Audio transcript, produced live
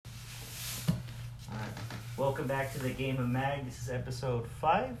Welcome back to the Game of Mag. This is episode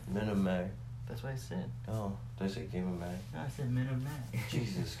 5. Men of Mag. That's what I said. Oh, did I say Game of Mag? No, I said Men of Mag.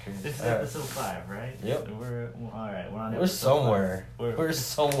 Jesus Christ. This is episode 5, right? Yep. We're all right. We're on. We're somewhere. We're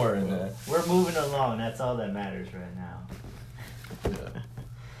somewhere in that. We're moving along. That's all that matters right now. Yeah.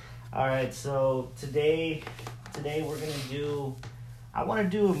 All right. So today we're gonna do. I want to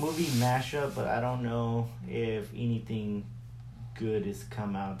do a movie mashup, but I don't know if anything good has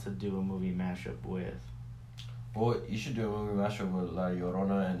come out to do a movie mashup with. Well, you should do a movie mashup with La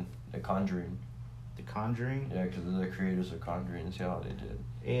Llorona and The Conjuring. The Conjuring. Yeah, because they're the creators of Conjuring. See how they did.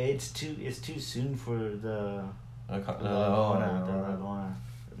 It's too soon for the. Not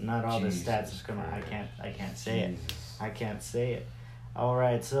all Jesus the stats are coming. Christ. I can't say it. Jesus. I can't say it. All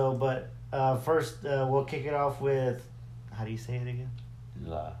right. So, but first we'll kick it off with. How do you say it again?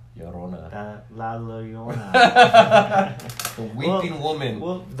 La Llorona. La Llorona. The Weeping Woman.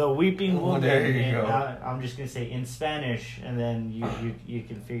 Well, the Weeping Oh, Woman. there you go. I'm just gonna say in Spanish, and then you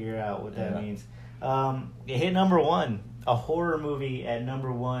can figure out what that means. It hit number 1. A horror movie at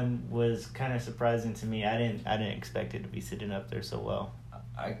number 1 was kind of surprising to me. I didn't expect it to be sitting up there so well.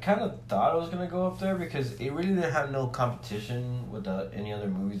 I kind of thought it was going to go up there because it really didn't have no competition with any other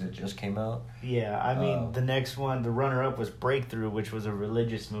movies that just came out. Yeah, I mean, the next one, the runner-up was Breakthrough, which was a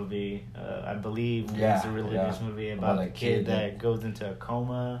religious movie. I believe it's a religious movie about a kid that goes into a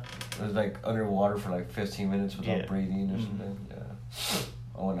coma. It was like underwater for like 15 minutes without breathing or Mm-hmm. something. Yeah.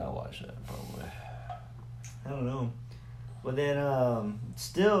 I would not watch that, probably. I don't know. But then,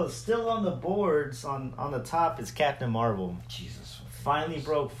 still on the boards, on the top is Captain Marvel. Jesus. Finally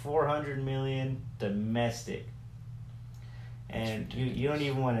broke 400 million domestic. And you don't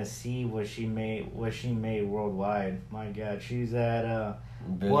even want to see what she made worldwide. My God, she's at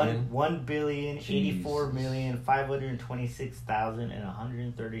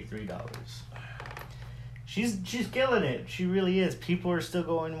 $1,084,526,133. She's killing it. She really is. People are still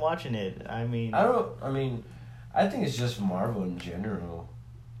going and watching it. I think it's just Marvel in general.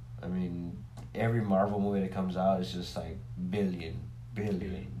 I mean, every Marvel movie that comes out is just like billion.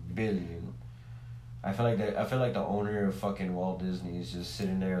 I feel like the owner of fucking Walt Disney is just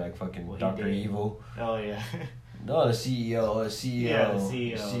sitting there like fucking Dr. Evil. Oh yeah. No, the CEO. Yeah, the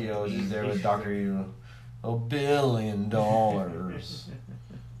CEO. The CEO is just there with Dr. Evil. $1 billion. It's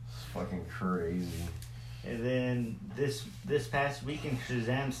fucking crazy. And then this past weekend,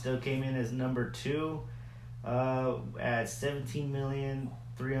 Shazam still came in as number 2, at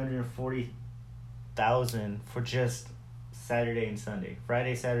 17,340,000 for just Saturday and Sunday,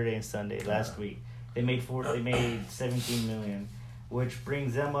 Friday, Saturday, and Sunday last week. They made 17 million, which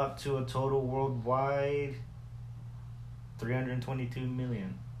brings them up to a total worldwide 322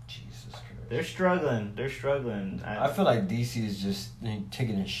 million. Jesus Christ. They're struggling. I feel like DC is just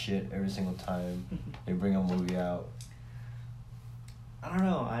taking a shit every single time they bring a movie out. I don't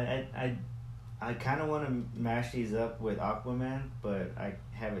know. I kind of want to mash these up with Aquaman, but I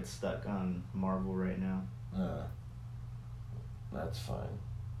have it stuck on Marvel right now. That's fine.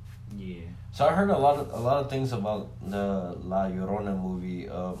 Yeah. So I heard a lot of things about the La Llorona movie.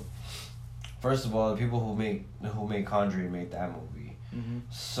 First of all, the people who made Conjuring made that movie. Mm-hmm.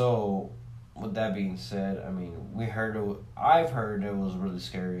 So, with that being said, I mean, I've heard it was really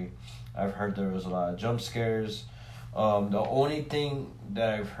scary. I've heard there was a lot of jump scares. The only thing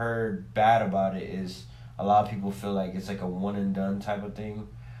that I've heard bad about it is a lot of people feel like it's like a one and done type of thing.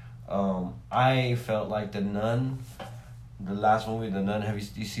 I felt like The Nun, the last movie, The Nun. Have you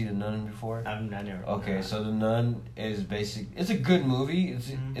seen The Nun before? I never. Okay, so The Nun is it's a good movie.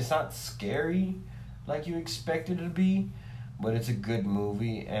 It's not scary like you expected it to be, but it's a good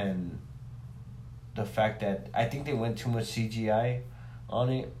movie. And the fact that I think they went too much CGI on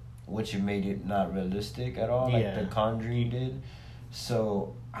it, which it made it not realistic at all, like The Conjuring did.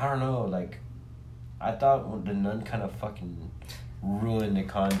 So I don't know, like I thought The Nun kind of fucking ruined The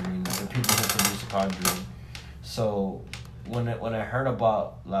Conjuring, the people who produced The Conjuring. So when I heard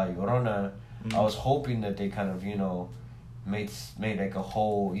about La Llorona, I was hoping that they kind of, made like a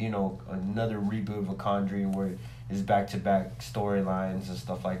whole, another reboot of a Conjuring where it's back-to-back storylines and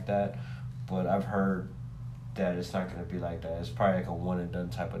stuff like that. But I've heard that it's not going to be like that. It's probably like a one-and-done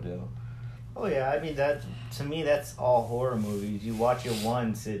type of deal. Oh, yeah. I mean, to me, that's all horror movies. You watch it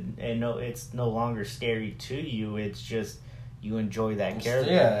once, it's no longer scary to you. It's just you enjoy that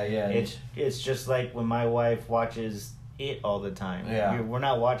character. Yeah. It's just like when my wife watches it all the time. Yeah. We're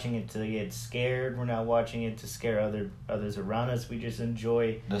not watching it to get scared. We're not watching it to scare others around us. We just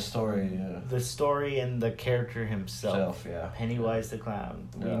enjoy the story. Yeah. The story and the character himself. Pennywise the Clown.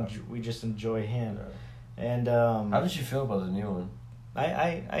 We just enjoy him. Yeah. And how did you feel about the new one?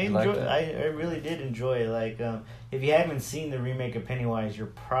 I enjoy. I really did enjoy it. Like, if you haven't seen the remake of Pennywise, you're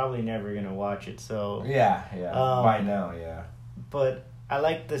probably never gonna watch it. So yeah. By now, yeah. But I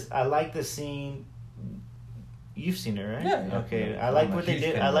like this. I like the scene. You've seen it, right? Yeah. Okay. Yeah. I like what they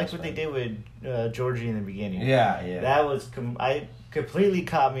did. I like what they did with Georgie in the beginning. Yeah. That was I completely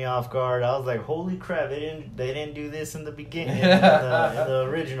caught me off guard. I was like, "Holy crap! They didn't do this in the beginning, in the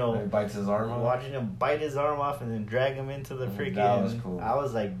original." He bites his arm off. Watching him bite his arm off and then drag him into the freaking. That was cool. I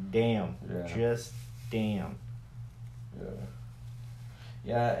was like, "Damn!" Yeah. Just damn.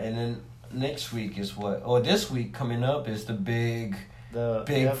 Yeah, and then next week is what? Oh, this week coming up is the big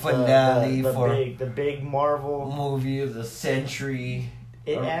finale for the big Marvel movie of the century.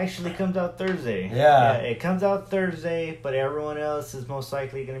 It actually comes out Thursday. Yeah, it comes out Thursday, but everyone else is most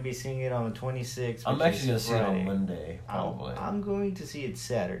likely going to be seeing it on the 26th. I'm actually going to see it on Monday, probably. I'm going to see it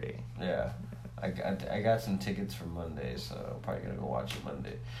Saturday. Yeah. I got some tickets for Monday, so I'm probably going to go watch it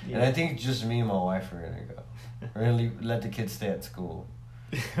Monday. Yeah. And I think just me and my wife are going to go. We're going to let the kids stay at school.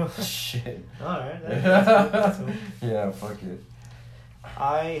 Shit. Alright. That's cool. Yeah, fuck it.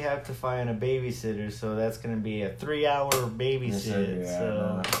 I have to find a babysitter, so that's going to be a 3-hour babysit. Yeah,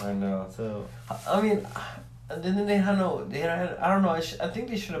 so I know. So I mean, then they had no. They had, I don't know. I think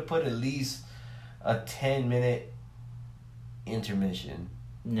they should have put at least a 10-minute intermission.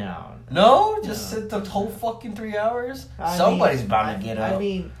 No, just sit the whole fucking 3 hours. Somebody's bound to get up. I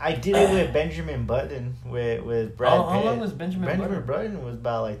mean, I did it with Benjamin Button with Brad Pitt. How long was Benjamin Button was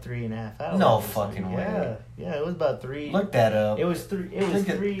about like 3.5 hours. No fucking way. Yeah, it was about 3. Look that up. It was 3. It was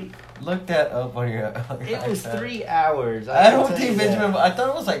 3. Look that up on your. It was 3 hours. I don't think Benjamin. I thought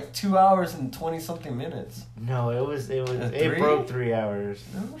it was like 2 hours and 20-something minutes. No, it was. It broke 3 hours.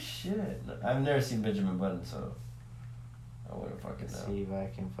 No shit. I've never seen Benjamin Button, so. I wouldn't fucking know. See if I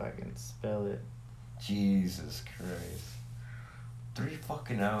can fucking spell it. Jesus Christ. 3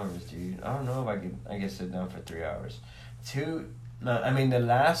 fucking hours, dude. I don't know if I can sit down for 3 hours. The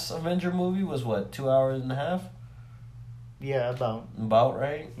last Avenger movie was what, 2 hours and a half? Yeah, about. About,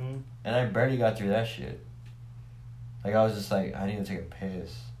 right? Mm-hmm. And I barely got through that shit. Like, I was just like, I need to take a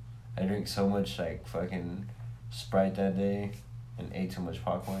piss. I drank so much, like, fucking Sprite that day and ate too much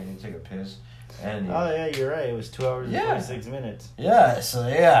popcorn. I need to take a piss. And yeah, you're right. It was 2 hours and 46 minutes. Yeah, so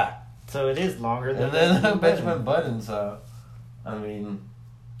yeah. So it is longer than. And then Benjamin Button. So, I mean,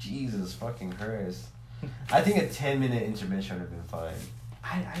 Jesus fucking Christ. I think a 10-minute intermission would have been fine.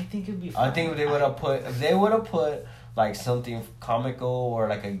 I think it'd be fine. I think if they would have put like something comical or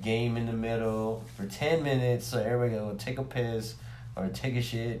like a game in the middle for 10 minutes, so everybody would take a piss or take a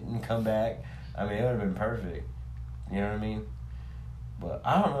shit and come back. I mean, it would have been perfect. You know what I mean? But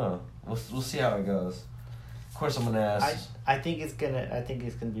I don't know. We'll see how it goes. Of course, I'm gonna ask. I think it's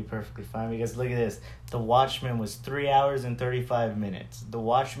gonna be perfectly fine because look at this. The Watchmen was 3 hours and 35 minutes. The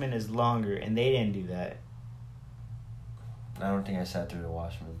Watchmen is longer, and they didn't do that. I don't think I sat through The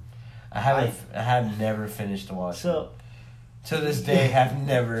Watchmen. I have never finished The Watchmen. So, to this day, have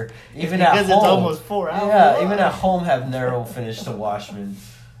never even because at home. It's almost 4 hours. Yeah, even at home, have never finished The Watchmen.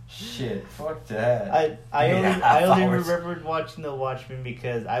 Shit, fuck that. I only remembered watching The Watchmen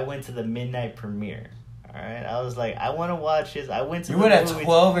because I went to the midnight premiere. Alright, I was like, I want to watch this. I went to. You went at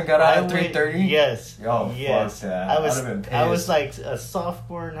 12 and got out at 3:30. Yes. Oh, yes. Fuck that. I was like a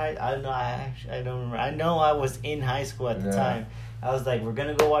sophomore in high. I don't remember. I know I was in high school at the time. I was like, we're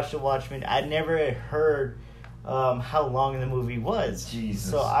gonna go watch The Watchmen. I never heard how long the movie was. Jesus.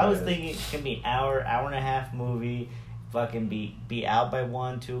 So I was thinking it's gonna be an hour and a half movie. Fucking be out by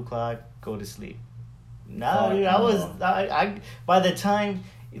 1, 2 o'clock. Go to sleep. No, dude, I by the time,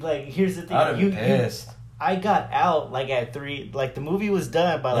 like, here's the thing. I'd have been pissed. I got out like at 3. Like the movie was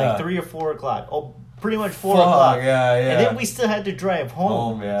done by like 3 or 4 o'clock. Oh, pretty much 4 o'clock. Yeah. And then we still had to drive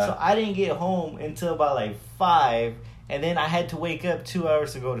home. Yeah. So I didn't get home until about like 5. And then I had to wake up 2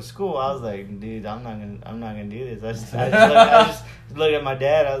 hours to go to school. I was like, dude, I'm not gonna do this. I just looked at my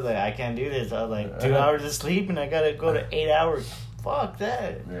dad. I was like, I can't do this. I was like, 2 hours of sleep, and I gotta go to 8 hours. Fuck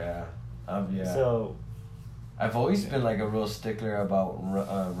that. Yeah. So, I've always been like a real stickler about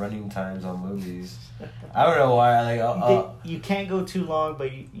running times on movies. I don't know why. You can't go too long,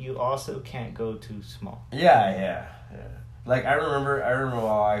 but you also can't go too small. Yeah. Like I remember my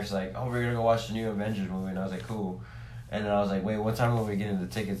wife was like, "Oh, we're gonna go watch the new Avengers movie," and I was like, "Cool." And then I was like, "Wait, what time are we getting the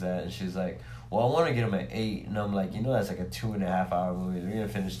tickets at?" And she's like, "Well, I want to get them at 8." And I'm like, that's like a 2.5 hour movie. We're gonna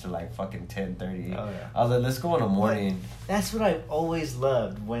finish till like fucking 10:30. Oh yeah. I was like, let's go in the morning. That's what I've always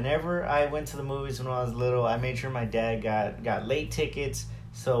loved. Whenever I went to the movies when I was little, I made sure my dad got late tickets.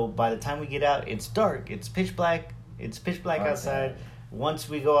 So by the time we get out, it's dark. It's pitch black. It's pitch black outside. Once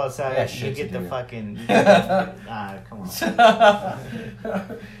we go outside, Yeah, you shit get to the do. fucking. Come on.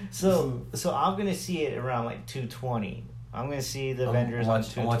 So I'm gonna see it around like 2:20. I'm gonna see the Avengers on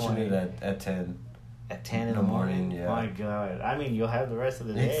 2:20. I'm watching it at 10. At 10 in the morning. Yeah. My God. I mean, you'll have the rest of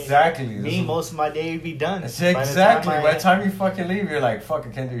the day. Exactly. Me, most of my day would be done. Exactly. By the time you fucking leave, you're like, fuck, I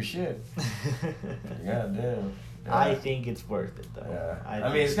can't do shit. God damn. Yeah. I think it's worth it, though. Yeah. I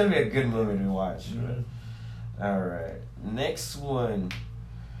mean, it's going to be a good movie to watch. Mm-hmm. All right. Next one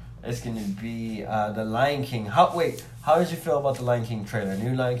is going to be The Lion King. How did you feel about the Lion King trailer?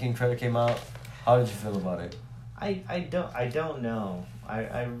 New Lion King trailer came out. How did you feel about it? I don't know.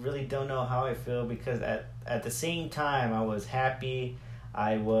 I really don't know how I feel because at the same time I was happy,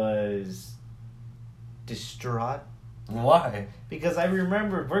 I was distraught. Why? Because I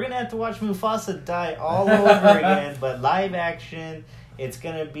remembered we're gonna have to watch Mufasa die all over again, but live action. It's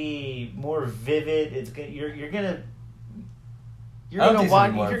gonna be more vivid. It's gonna you're gonna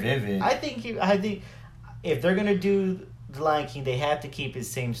watch more vivid. I think if they're gonna do The Lion King, they have to keep his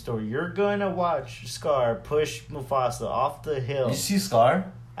same story. You're gonna watch Scar push Mufasa off the hill. You see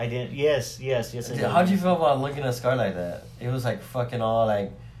Scar? I didn't. Yes. I did. How'd you feel about looking at Scar like that? It was like fucking all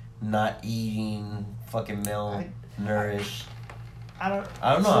like not eating, fucking malnourished. I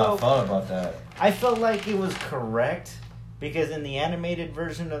don't know how I felt about that. I felt like it was correct because in the animated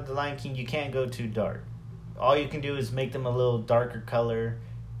version of The Lion King, you can't go too dark. All you can do is make them a little darker color.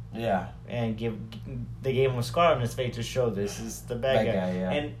 Yeah. And they gave him a scar on his face to show this is the bad guy.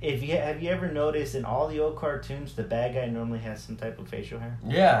 Yeah. And have you ever noticed in all the old cartoons the bad guy normally has some type of facial hair?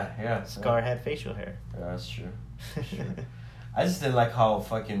 Yeah. Scar had facial hair. Yeah, that's true. I just didn't like how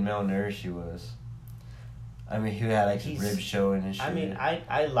fucking malnourished he was. I mean, he had like his ribs showing and shit. I mean,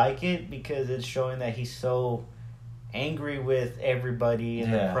 I like it because it's showing that he's so angry with everybody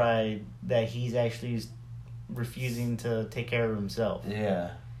and the pride that he's actually refusing to take care of himself. Yeah.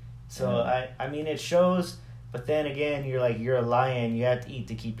 So, I mean, it shows, but then again, you're a lion, you have to eat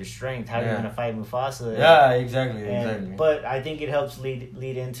to keep your strength. How are you going to fight Mufasa? Yeah, exactly. But I think it helps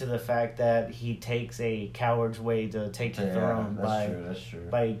lead into the fact that he takes a coward's way to take the throne that's true.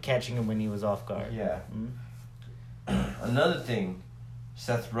 by catching him when he was off guard. Yeah. Mm-hmm. Another thing,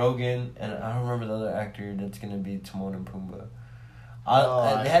 Seth Rogen, and I don't remember the other actor that's going to be Timon and Pumbaa.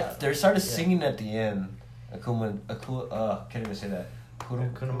 They started singing at the end. Can't even say that.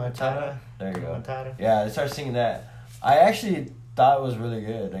 Hakuna Matata. There you go. Matata. Yeah, they started singing that. I actually thought it was really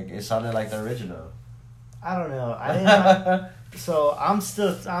good. Like it sounded like the original. I don't know. I didn't. So I'm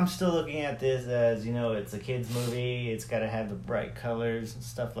still looking at this as it's a kids movie. It's got to have the bright colors and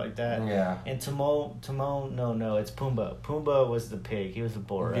stuff like that. Yeah. And Timon, no, it's Pumbaa. Pumbaa was the pig. He was the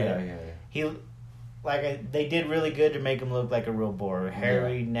boar, right? Yeah. They did really good to make him look like a real boar.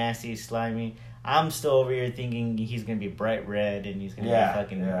 Hairy, nasty, slimy. I'm still over here thinking he's gonna be bright red and he's gonna be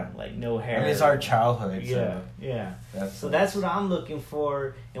fucking like no hair. I mean, it's our childhood. Yeah. That's what I'm looking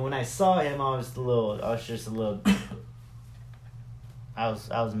for. And when I saw him, I was just a little. I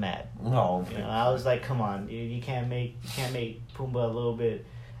was mad. No. I was like, come on, dude, you can't make Pumbaa a little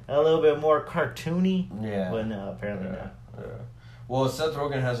bit more cartoony. Yeah. But no, apparently not. Yeah. Well, Seth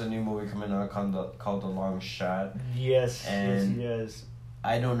Rogen has a new movie coming out called The Long Shot. Yes. And yes, he does.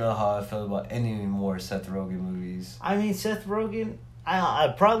 I don't know how I feel about any more Seth Rogen movies. I mean, Seth Rogen,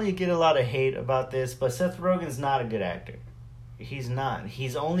 I probably get a lot of hate about this, but Seth Rogen's not a good actor. He's not.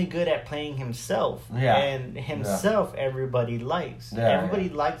 He's only good at playing himself. Yeah. And himself, everybody likes. Yeah, Everybody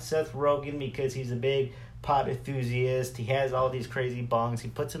likes Seth Rogen because he's a big pot enthusiast. He has all these crazy bongs. He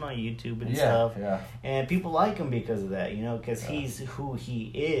puts it on YouTube and stuff. Yeah. And people like him because of that, because he's who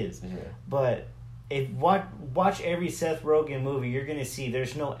he is. Yeah. But if watch every Seth Rogen movie, you're gonna see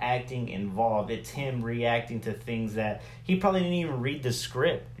there's no acting involved. It's him reacting to things that he probably didn't even read the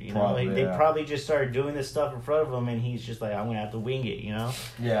script. They probably just started doing this stuff in front of him, and he's just like, I'm gonna have to wing it.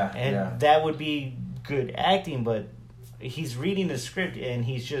 Yeah. And that would be good acting, but he's reading the script and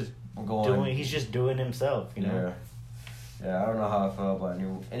he's just doing himself. Yeah. Yeah, I don't know how I feel about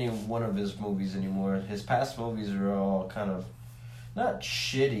any one of his movies anymore. His past movies are all kind of not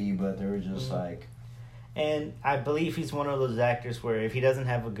shitty, but they were just like. And I believe he's one of those actors where if he doesn't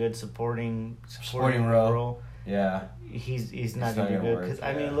have a good supporting role, he's not gonna be good. Because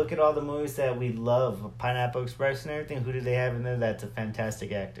I mean, look at all the movies that we love, Pineapple Express and everything. Who do they have in there? That's a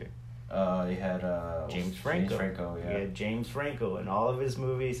fantastic actor. You had James Franco. Yeah. You had James Franco in all of his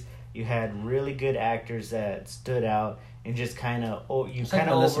movies. You had really good actors that stood out and just kind of overlook.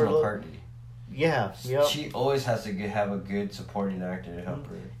 McCartney. Yeah, yep. She always has to have a good supporting actor to help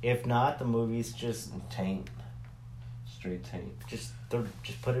her. If not, the movie's just tank. Straight taint. Just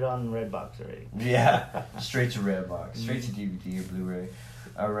put it on Redbox already. Yeah, straight to Redbox, straight to DVD or Blu-ray.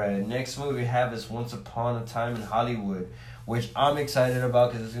 All right, next movie we have is Once Upon a Time in Hollywood, which I'm excited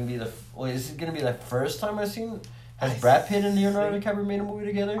about because it's gonna be is it gonna be the first time I've seen? Has Brad Pitt and Leonardo DiCaprio made a movie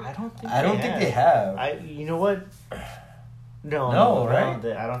together? I don't think. They have. You know what? No, right?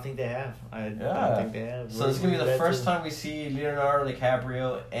 I don't think they have. I don't think they have. So it's gonna be the first time we see Leonardo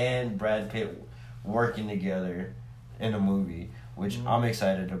DiCaprio and Brad Pitt working together in a movie, which I'm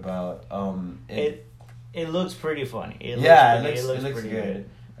excited about. It looks pretty funny. It looks good.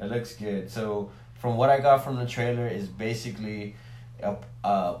 It looks good. So from what I got from the trailer is basically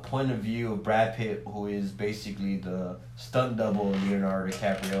a point of view of Brad Pitt, who is basically the stunt double of Leonardo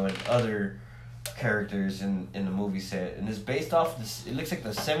DiCaprio and other characters in the movie set, and it's based off this. It looks like the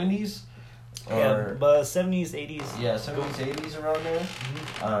 70s. But 70s, 80s. Yeah, 70s, 80s around there.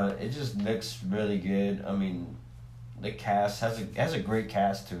 Mm-hmm. It just looks really good. I mean, the cast has a great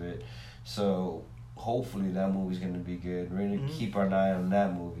cast to it, so hopefully that movie's gonna be good. We're gonna keep our eye on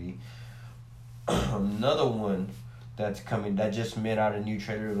that movie. Another one that's coming that just made out a new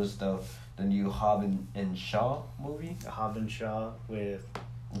trailer was the new Hobbs and Shaw movie. Hobbs and Shaw with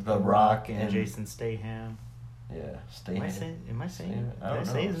The Rock and Jason Statham. Yeah, Statham. Am I saying it? I don't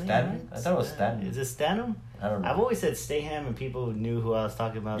know. Say his name Statham? right? I thought it was Statham. Is it Statham? I don't know. I've always said Statham, and people knew who I was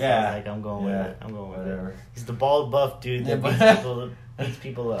talking about. Yeah. So I was like, I'm going with it. I'm going with Whatever. it. He's the bald, buff dude that beats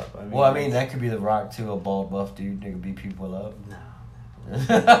people up. I mean, that could be The Rock too, a bald, buff dude that could beat people up. No.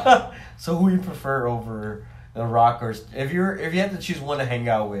 So who you prefer over The Rock, or if you had to choose one to hang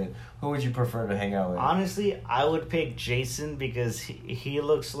out with, who would you prefer to hang out with? Honestly, I would pick Jason because he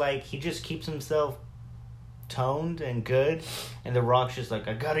looks like he just keeps himself toned and good, and The Rock's just like,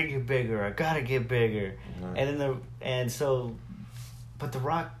 I gotta get bigger, but The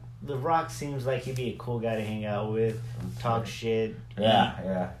Rock seems like he'd be a cool guy to hang out with, talk shit,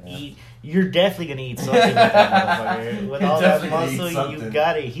 eat. You're definitely gonna eat something with that motherfucker. With all that muscle,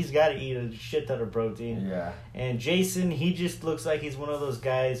 he's gotta eat a shit ton of protein. Yeah. And Jason, he just looks like he's one of those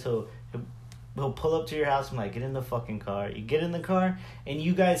guys who'll pull up to your house and like, get in the fucking car. You get in the car and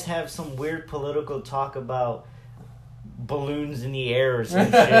you guys have some weird political talk about balloons in the air or some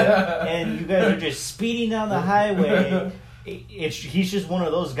shit, and you guys are just speeding down the highway. He's just one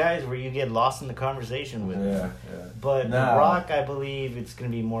of those guys where you get lost in the conversation with him. Yeah. But The Rock, I believe it's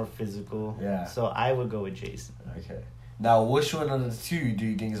going to be more physical. Yeah. So I would go with Jason. Okay. Now, which one of the two do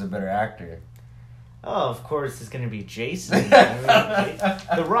you think is a better actor? Oh, of course it's going to be Jason.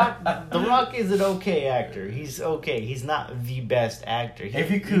 The Rock is an okay actor. He's okay. He's not the best actor. If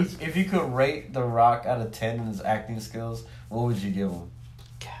you could rate The Rock out of 10 in his acting skills, what would you give him?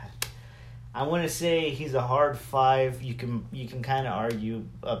 I want to say he's a hard 5. You can kind of argue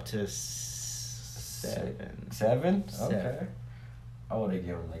up to 7. 7? Okay. I would have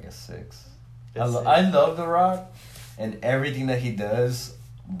given him like a 6. I love The Rock and everything that he does,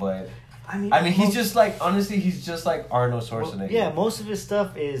 but I mean he's just like, honestly, he's just like Arnold Schwarzenegger. Well, yeah, most of his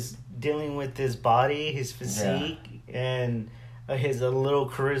stuff is dealing with his body, his physique, and his a little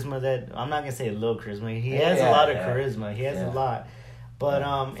charisma that, I'm not going to say a little charisma. He has a lot of charisma. He has a lot. But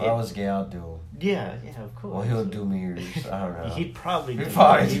if I was gay, I'd do him. Yeah, of course. Well, he'll do me. I don't know. He'd probably do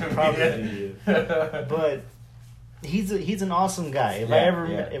you. But he's an awesome guy. If I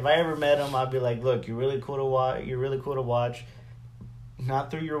ever met him, I'd be like, look, you're really cool to watch. Not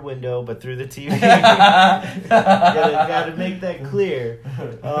through your window, but through the TV. Gotta make that clear.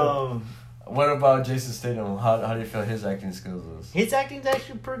 What about Jason Statham? How do you feel his acting skills is? His acting's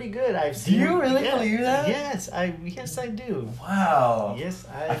actually pretty good. Do you really believe that? Yes, I do. Wow. Yes,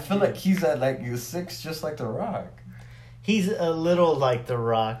 I feel like he's at like 6, just like The Rock. He's a little like The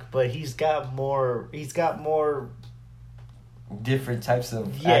Rock, but he's got more different types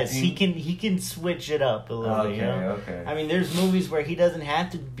of acting. He can switch it up a little bit, you know? Okay. I mean, there's movies where he doesn't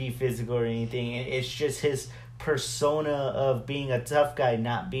have to be physical or anything. It's just his persona of being a tough guy,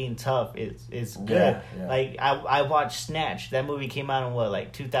 not being tough. It's good. Yeah. Like I watched Snatch. That movie came out in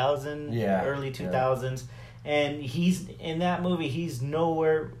like 2000, early 2000s. And he's in that movie. He's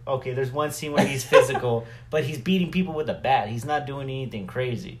nowhere. Okay, there's one scene where he's physical, but he's beating people with a bat. He's not doing anything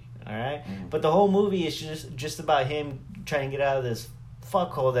crazy. All right, but the whole movie is just about him trying to get out of this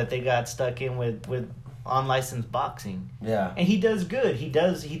fuckhole that they got stuck in with unlicensed boxing. Yeah, and he does good. He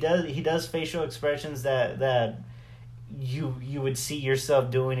does facial expressions that you would see yourself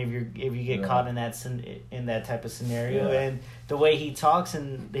doing if you get caught in that type of scenario. And the way he talks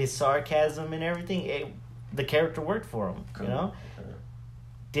and his sarcasm and everything, the character worked for him. Cool. You know.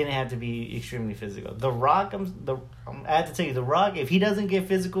 Didn't have to be extremely physical. The Rock, I have to tell you, The Rock, if he doesn't get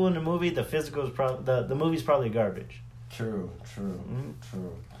physical in the movie, the movie's probably garbage. True.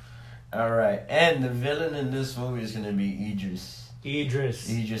 All right, and the villain in this movie is gonna be Idris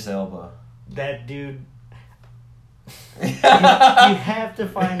Elba. That dude. you have to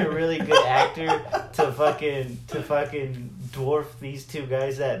find a really good actor to fucking dwarf these two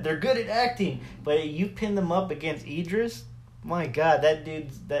guys that they're good at acting, but you pin them up against Idris, my God, that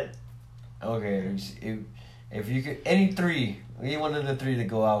dude's that. Okay, if you could any one of the three to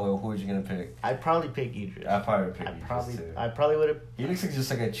go out with, who are you gonna pick? I'd probably pick Idris. I'd probably pick Idris too. I probably would have. He looks like just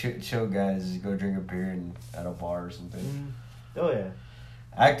like a chill guy. Just go drink a beer at a bar or something. Mm-hmm. Oh yeah.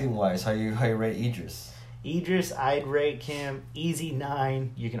 Acting wise, how you rate Idris? Idris, I'd rate him easy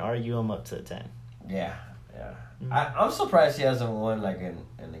 9. You can argue him up to a 10. Yeah. Mm-hmm. I'm surprised he hasn't won like an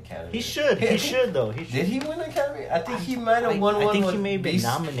Academy. He should. He should though. Did he win an Academy? I think he might have won one. I think he may have been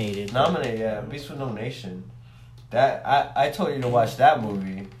nominated. Nominated, yeah. Beast with No Nation. That I told you to watch that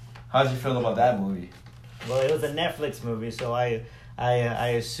movie. How did you feel about that movie? Well, it was a Netflix movie, so I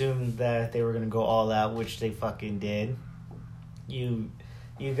assumed that they were gonna go all out, which they fucking did. You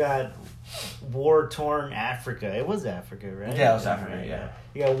got war-torn Africa. It was Africa, right? Yeah, it was Africa, yeah.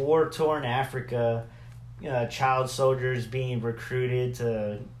 You got war-torn Africa, child soldiers being recruited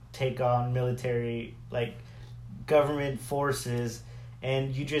to take on military, like, government forces.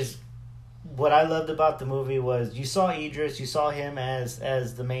 And what I loved about the movie was you saw Idris, you saw him as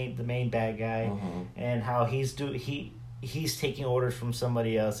the main bad guy, mm-hmm. and how he's taking orders from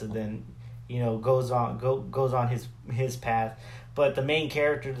somebody else, and then, goes on his path. But the main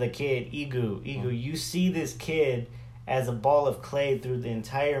character, the kid, Igu, you see this kid as a ball of clay through the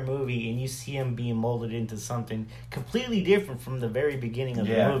entire movie, and you see him being molded into something completely different from the very beginning of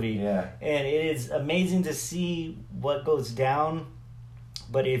the movie. Yeah. And it is amazing to see what goes down.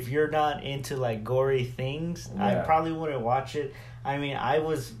 But if you're not into like gory things, I probably wouldn't watch it. I mean, I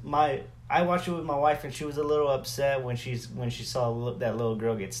watched it with my wife, and she was a little upset when she saw that little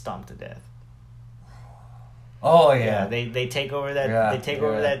girl get stomped to death. Oh yeah. They take over that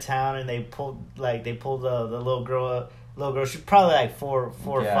over that town, and they pull the little girl up. Little girl, she's probably like four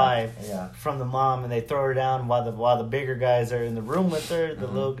or 5 from the mom, and they throw her down while the bigger guys are in the room with her. The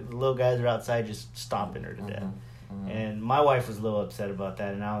little guys are outside just stomping her to death. Mm-hmm. And my wife was a little upset about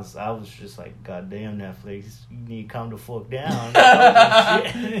that, and I was just like, God damn, Netflix, you need to calm the fuck down.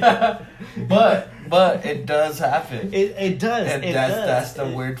 but it does happen. It does. And that's the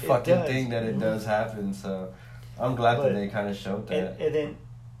weird fucking thing that it does happen. So I'm glad that they kind of showed that. And then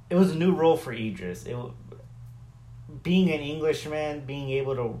it was a new role for Idris. Being an Englishman, being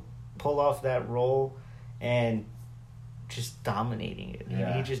able to pull off that role and just dominating it.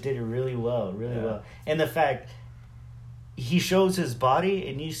 Yeah. He just did it really well. And the fact he shows his body,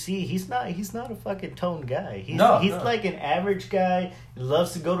 and you see he's not a fucking toned guy. He's like an average guy. He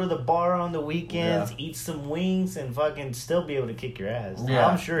loves to go to the bar on the weekends, eat some wings, and fucking still be able to kick your ass. Yeah.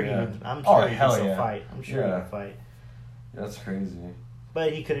 I'm sure he can fight. I'm sure he can fight. That's crazy.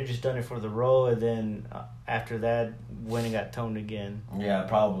 But he could have just done it for the role, and then after that, went and got toned again. Yeah,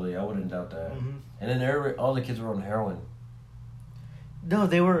 probably. I wouldn't doubt that. Mm-hmm. And then all the kids were on heroin. No,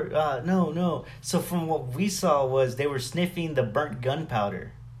 they were... no. So from what we saw was they were sniffing the burnt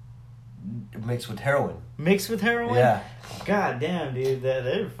gunpowder. Mixed with heroin? Yeah. God damn, dude.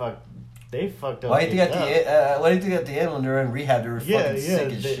 They fucked up. Why do you think at the end when they're in rehab, they were fucking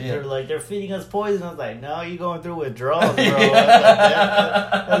sick as shit? They're like, they're feeding us poison. I was like, no, you're going through withdrawals, bro.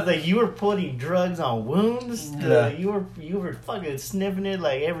 I was like, you were putting drugs on wounds? You were fucking sniffing it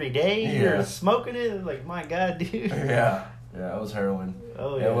like every day? Yeah. You were smoking it? Like, my God, dude. Yeah. Yeah, it was heroin.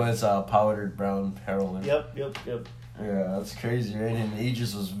 Oh, yeah. It was powdered brown heroin. Yep. Yeah, that's crazy, right? And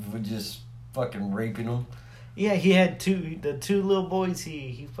Aegis was just fucking raping them. Yeah, he had the two little boys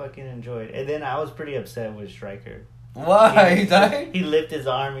he fucking enjoyed. And then I was pretty upset with Stryker. Why? He died? He lifted his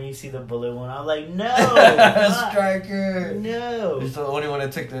arm and you see the bullet one. I was like, no! Stryker! No! He's the only one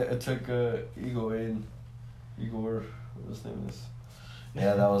that took Igor in. Igor, what his name is.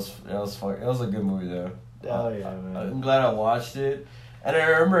 Yeah, that was fun. It was a good movie though. Oh yeah, man. I'm glad I watched it. And I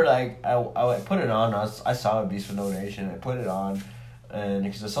remember like I put it on. I saw Beast with No Nation. I put it on, and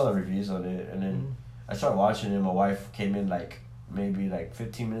because I saw the reviews on it, and then I started watching it. And my wife came in maybe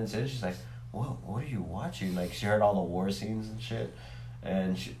 15 minutes in. She's like, "What are you watching?" Like she heard all the war scenes and shit,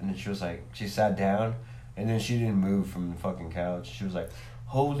 and she was like, she sat down, and then she didn't move from the fucking couch. She was like,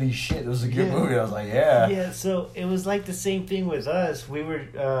 holy shit, it was a good movie. I was like, yeah. Yeah, so it was like the same thing with us. We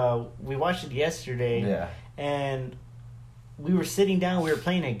watched it yesterday. Yeah. And we were sitting down, we were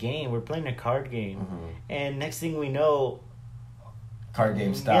playing a game. We were playing a card game. Mm-hmm. And next thing we know, card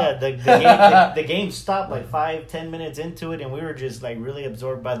game stopped. Yeah, the game stopped like 5-10 minutes into it, and we were just like really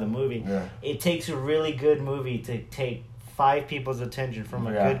absorbed by the movie. Yeah. It takes a really good movie to take 5 people's attention from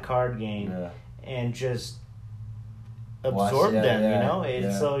a good card game and just absorb them, you know?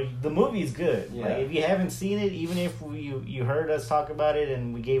 So the movie's good. Yeah. Like, if you haven't seen it, even if you heard us talk about it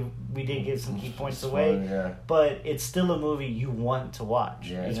and we did give some key points away, but it's still a movie you want to watch.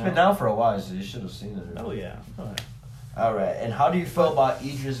 Yeah, it's been out for a while, so you should have seen it. Oh, yeah. All right, and how do you feel about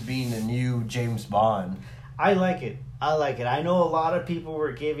Idris being the new James Bond? I like it. I know a lot of people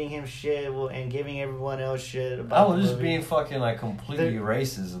were giving him shit and giving everyone else shit about I was just being fucking like completely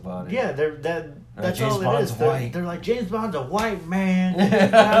racist about it. Yeah, that's James all Bond's it is. white. They're like, James Bond's a white man. Blah,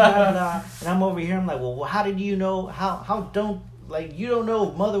 blah, blah. And I'm over here, I'm like, well, how did you know? How don't, like, you don't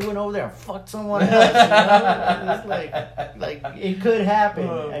know if Mother went over there and fucked someone else? You know? It's like it could happen.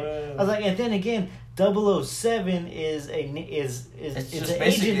 I was like, and then again, 007 is an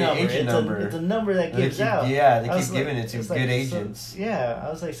agent number. It's a number that gives out. Yeah, they keep giving it to good agents. So, yeah, I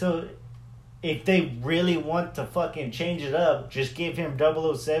was like, so if they really want to fucking change it up, just give him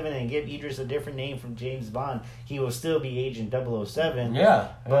 007 and give Idris a different name from James Bond. He will still be Agent 007. Yeah.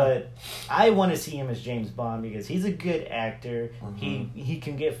 But I want to see him as James Bond because he's a good actor. Mm-hmm. He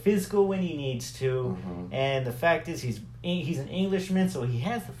can get physical when he needs to. Mm-hmm. And the fact is he's an Englishman, so he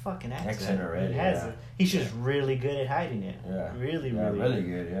has the fucking accent already. He's just really good at hiding it. Yeah. Really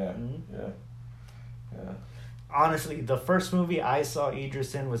good, yeah. Mm-hmm. Yeah. Honestly, the first movie I saw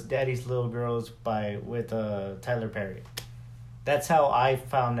Idris in was Daddy's Little Girls with Tyler Perry. That's how I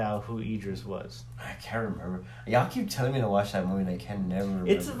found out who Idris was. I can't remember. Y'all keep telling me to watch that movie and I can never remember.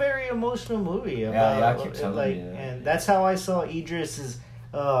 It's a very emotional movie. Y'all keep telling me. And that's how I saw Idris's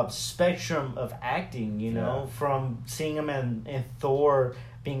spectrum of acting, you know, from seeing him in Thor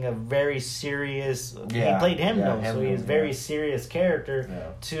being a very serious... he played Heimdall, so he's a very serious character.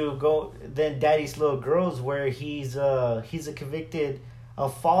 Yeah. To go... Then Daddy's Little Girls, where he's a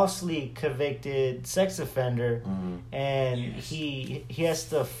falsely convicted sex offender, and he has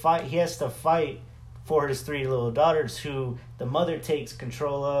to fight for his 3 little daughters, who the mother takes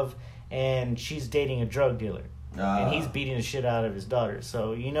control of, and she's dating a drug dealer. And he's beating the shit out of his daughters.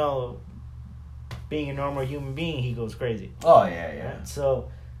 So, you know... being a normal human being, he goes crazy. Oh, yeah. Right?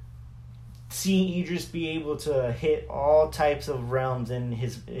 So, seeing Idris be able to hit all types of realms in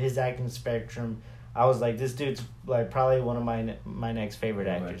his acting spectrum, I was like, this dude's like probably one of my next favorite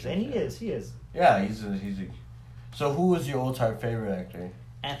actors. And he is. Yeah, he's a... So, who was your all-time favorite actor?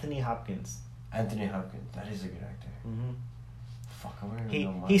 Anthony Hopkins. That is a good actor. Mm-hmm. Fuck, I don't even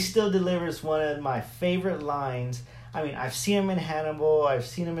know mine. He still delivers one of my favorite lines. I mean, I've seen him in Hannibal. I've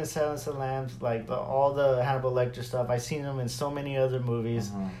seen him in Silence of the Lambs, like all the Hannibal Lecter stuff. I've seen him in so many other movies.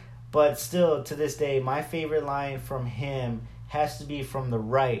 Mm-hmm. But still, to this day, my favorite line from him has to be from The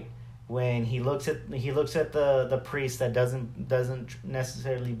Right, when he looks at the priest that doesn't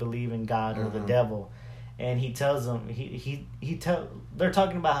necessarily believe in God or the devil, and he tells them they're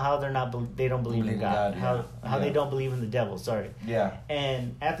talking about how they don't believe in God, how they don't believe in the devil. Sorry. Yeah.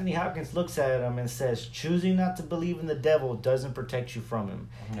 And Anthony Hopkins looks at him and says, "Choosing not to believe in the devil doesn't protect you from him."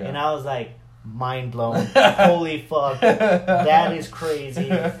 Yeah. And I was like, mind blown. Holy fuck. That is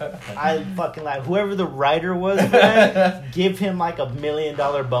crazy. I fucking like whoever the writer was for that, give him like $1 million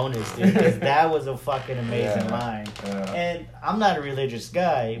bonus, dude, because that was a fucking amazing line. And I'm not a religious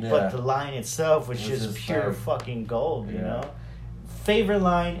guy, but the line itself was just pure fucking gold, you know. Favorite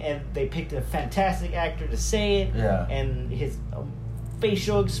line, and they picked a fantastic actor to say it, and his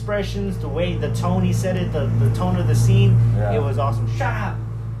facial expressions, the tone he said it, the tone of the scene, it was awesome.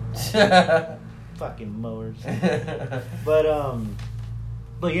 Shut up. Fucking mowers. But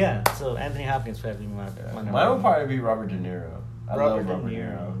yeah, so Anthony Hopkins would have to be my number. Mine would probably be Robert De Niro. I love Robert De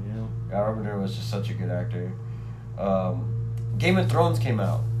Niro. Yeah, Robert De Niro was just such a good actor. Game of Thrones came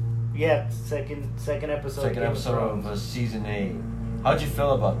out. Yeah, second episode. Second episode of season 8. How'd you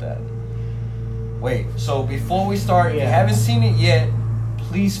feel about that? Wait, so before we start, if you haven't seen it yet,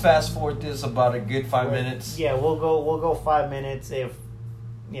 please fast forward this about a good 5 minutes. Yeah, we'll go 5 minutes if.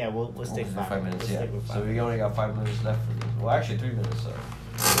 Yeah, we'll stick 5 minutes. Stick with 5 minutes. We only got 5 minutes left for this. Well, actually 3 minutes. So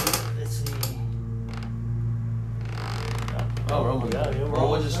let's see.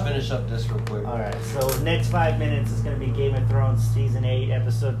 We'll just finish up this real quick. All right. So next 5 minutes is going to be Game of Thrones season 8,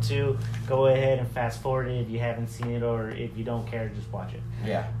 episode 2. Go ahead and fast forward it if you haven't seen it, or if you don't care, just watch it.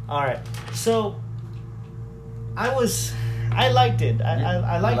 Yeah. All right. So I liked it.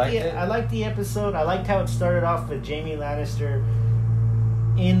 I liked the episode. I liked how it started off with Jaime Lannister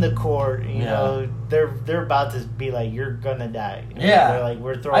in the court. You know, they're about to be like, you're gonna die. Yeah. They're like,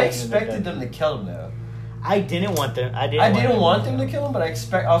 we're throwing. I expected them to kill him though. I didn't want them. I didn't want them to kill him, but I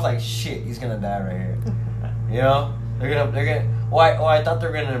was like, shit, he's gonna die right here. You know, they're gonna. Well, I thought they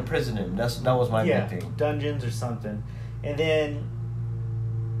were gonna imprison him. That was my big thing. Dungeons or something, and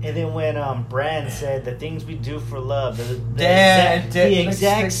then when Bran said the things we do for love, the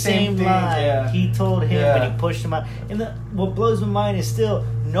exact same line he told him when he pushed him out. And what blows my mind is still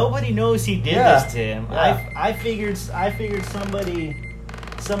nobody knows he did this to him. Yeah. I figured somebody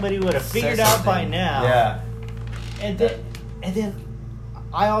would have figured out by now. Yeah. And then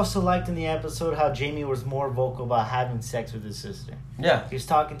I also liked in the episode how Jaime was more vocal about having sex with his sister. Yeah. He was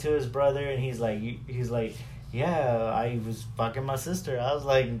talking to his brother and he's like, yeah, I was fucking my sister. I was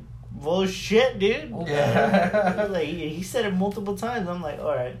like, well, shit, dude. Yeah. Like, he said it multiple times. I'm like,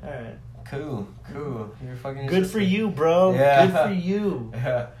 all right. Cool. You're fucking good sister. for you, bro. Yeah. Good for you.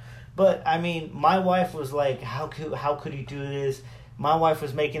 Yeah. But, I mean, my wife was like, how could he do this? My wife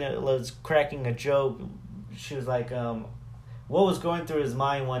was cracking a joke. She was like, what was going through his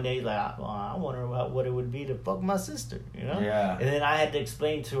mind one day? Like, I wonder about what it would be to fuck my sister, you know? Yeah. And then I had to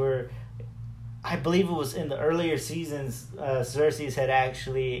explain to her, I believe it was in the earlier seasons, Cersei had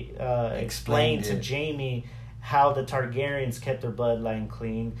actually explained to Jaime how the Targaryens kept their bloodline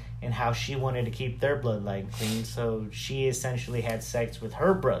clean and how she wanted to keep their bloodline clean. So she essentially had sex with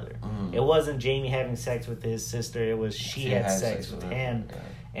her brother. Mm. It wasn't Jaime having sex with his sister. It was she had sex with him. Yeah.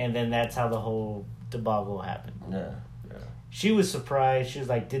 And then that's how the whole debacle happened. Yeah. She was surprised. She was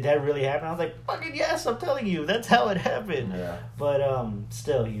like, did that really happen? I was like, fucking yes, I'm telling you. That's how it happened. Yeah. But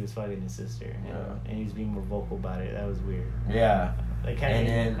still, he was fucking his sister. And he was being more vocal about it. That was weird. Yeah. And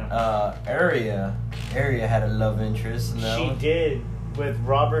then Arya had a love interest. She did, with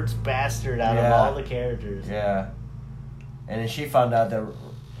Robert's bastard out of all the characters. Yeah. And then she found out that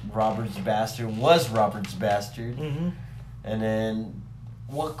Robert's bastard was Robert's bastard. Mm-hmm. And then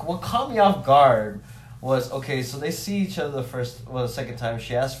what caught me off guard was, okay, so they see each other the second time.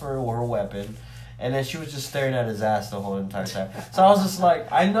 She asked for her weapon, and then she was just staring at his ass the whole entire time. So I was just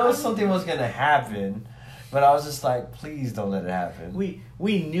like, I know something was going to happen, but I was just like, please don't let it happen.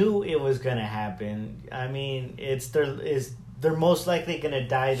 We knew it was going to happen. I mean, they're most likely going to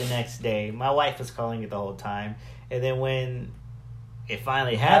die the next day. My wife was calling it the whole time. And then when it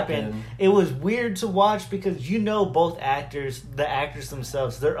finally happened, it was weird to watch because both actors, the actors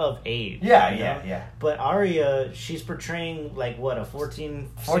themselves, they're of age. Yeah. But Arya, she's portraying like what, a 14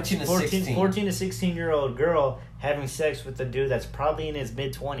 to 16 year old girl having sex with a dude that's probably in his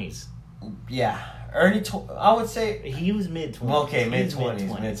mid 20s. Yeah. I would say he was mid 20s. Okay, mid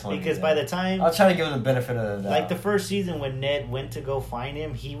 20s. Because by the time I'll try to give him the benefit of the doubt. Like the first season when Ned went to go find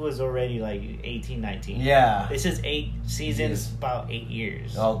him, he was already like 18, 19. Yeah. This is 8 seasons, about 8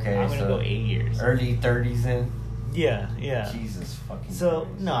 years. Okay, I'm gonna go 8 years. Early 30s in. Yeah. Jesus fucking. So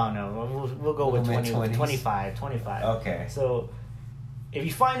 30s. No, we'll go with 25. Okay. So if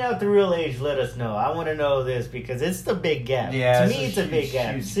you find out the real age, let us know. I want to know this because it's the big gap. Yeah, to me, it's a big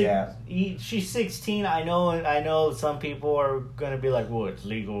gap. Huge gap. She's 16. I know. Some people are gonna be like, "Well, it's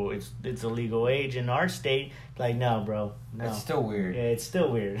legal. It's a legal age in our state." Like, no, bro. No. It's still weird. Yeah, it's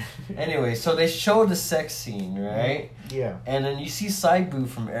still weird. Anyway, so they show the sex scene, right? Yeah. And then you see Saibu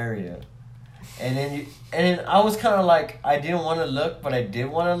from Arya. And then I was kind of like, I didn't want to look, but I did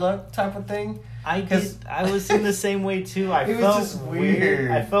want to look, type of thing. I was in the same way too. I felt just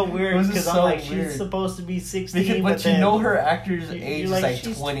weird. I felt weird because I'm like, she's supposed to be 16, but you know her actor's age is like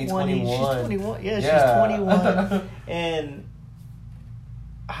 20, 21. She's 21. Yeah, she's 21, and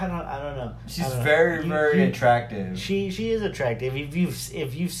I don't know. She's very attractive. She is attractive. If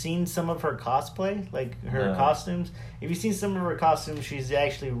you've seen some of her cosplay, like her costumes, if you've seen some of her costumes, she's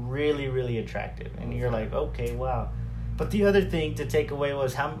actually really, really attractive, and you're like, okay, wow. But the other thing to take away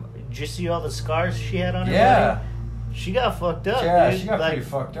was did you see all the scars she had on her body? She got fucked up. Yeah, dude. she got pretty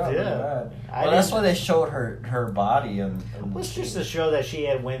fucked up. Yeah. Well, that's why they showed her body. It was just to show that she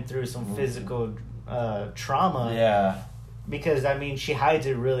had went through some physical trauma. Yeah. Because, I mean, she hides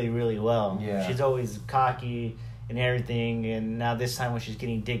it really, really well. Yeah. She's always cocky and everything, and now this time when she's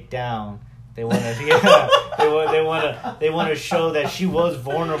getting dicked down, they want to they want to show that she was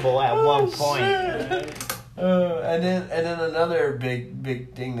vulnerable at one point. And then another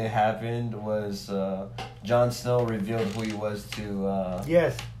big thing that happened was Jon Snow revealed who he was to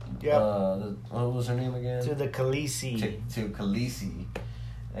yes, what was her name again? To the Khaleesi. To Khaleesi.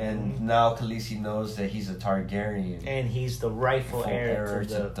 And now Khaleesi knows that he's a Targaryen. And he's the rightful heir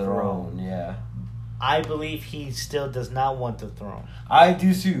to the throne. Yeah. I believe he still does not want the throne. I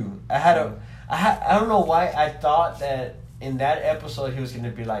do too. I don't know why I thought that in that episode he was going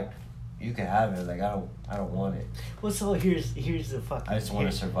to be like, you can have it. Like I don't want it. Well, so here's the fucking. I just want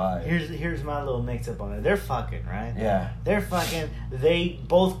to survive. Here's my little mix up on it. They're fucking, right? Yeah. They're fucking. They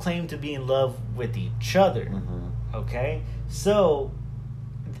both claim to be in love with each other. Mm-hmm. Okay, so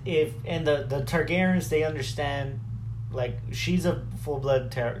the Targaryens, they understand. Like, she's a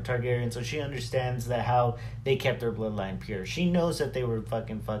full-blood Targaryen, so she understands that how they kept their bloodline pure. She knows that they were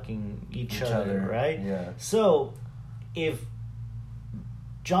fucking each other, right? Yeah. So, if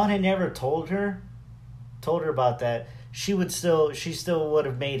Jon had never told her about that, she still would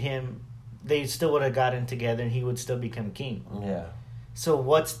have made him, they still would have gotten together and he would still become king. Yeah. So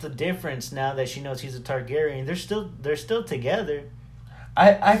what's the difference now that she knows he's a Targaryen? They're still together.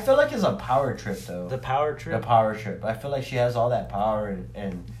 I feel like it's a power trip, though. The power trip? The power trip. I feel like she has all that power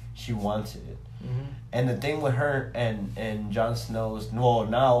and she wants it. Mm-hmm. And the thing with her and Jon Snow's, well,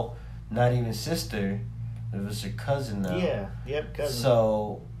 now, not even sister, it was her cousin now. Yeah, yep, cousin.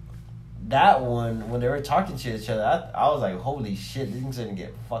 So, that one, when they were talking to each other, I was like, holy shit, things are gonna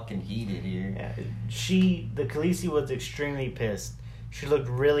get fucking heated here. Yeah, the Khaleesi was extremely pissed. She looked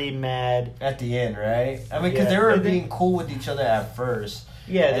really mad. At the end, right? I mean, because they were being cool with each other at first.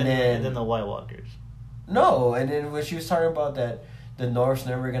 Yeah, and then the White Walkers. No, and then when she was talking about that, the North's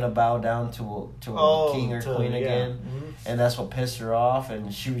never going to bow down to a king or queen again. Mm-hmm. And that's what pissed her off,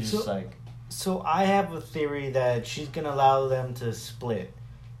 and she was just like... So I have a theory that she's going to allow them to split.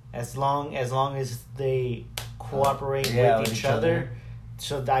 As long as they cooperate with each other.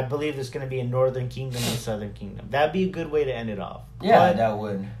 So I believe there's going to be a Northern Kingdom and Southern Kingdom. That'd be a good way to end it off. Yeah, that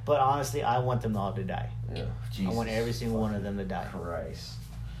would. But honestly, I want them all to die. Yeah, Jesus. I want every single one of them to die. Christ.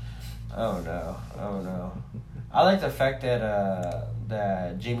 Oh no. I like the fact that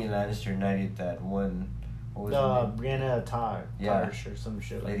Jaime Lannister knighted that one. What was Brianna Tarsh or some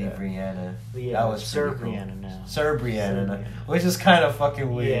shit like that. Lady Brianna. Yeah, that was Sir cool. Brianna now. Sir Brianna, which is kind of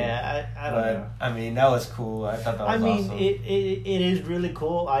fucking weird. Yeah, I don't know. I mean, that was cool. I thought that was awesome. it is really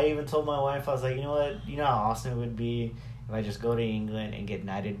cool. I even told my wife, I was like, you know what? You know how awesome it would be if I just go to England and get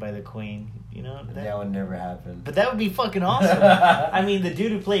knighted by the Queen. You know? That would never happen. But that would be fucking awesome. I mean, the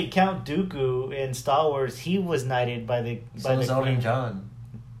dude who played Count Dooku in Star Wars, he was knighted by the Queen. John.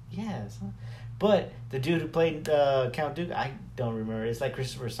 Yeah, but the dude who played Count Dooku, I don't remember. It's like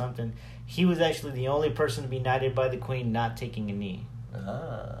Christopher something. He was actually the only person to be knighted by the Queen not taking a knee. Ah.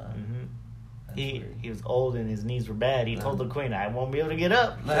 Mm-hmm. He was old and his knees were bad. He told the Queen, I won't be able to get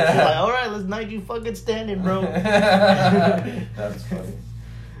up. So she's like, all right, let's knight you fucking standing, bro. That's funny.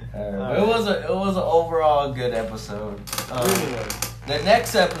 It was an overall good episode. The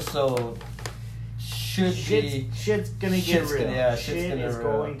next episode shit's gonna get real. Shit is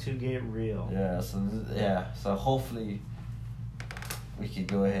going to get real. So hopefully we could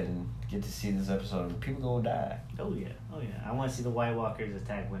go ahead and get to see this episode. People gonna die. Oh yeah. I want to see the White Walkers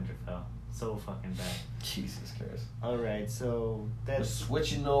attack Winterfell. So fucking bad. Jesus Christ. All right, so we're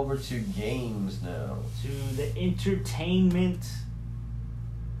switching over to games now. To the entertainment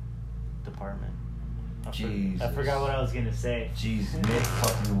department. I forgot what I was gonna say. Jesus, no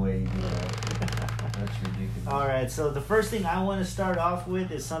fucking way, That's ridiculous. Alright, so the first thing I want to start off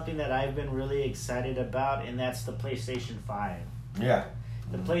with is something that I've been really excited about, and that's the PlayStation 5. Yeah.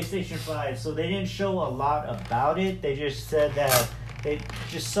 The PlayStation 5. So they didn't show a lot about it. They just said that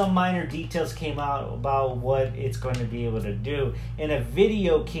just some minor details came out about what it's going to be able to do. And a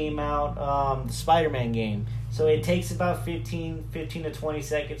video came out, the Spider-Man game. So it takes about 15 to 20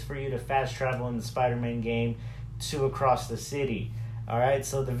 seconds for you to fast travel in the Spider-Man game to across the city. All right,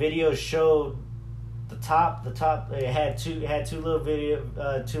 so the video showed the top. It had two little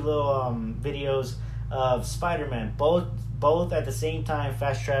videos of Spider-Man, both at the same time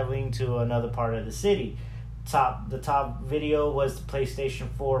fast traveling to another part of the city. The top video was the PlayStation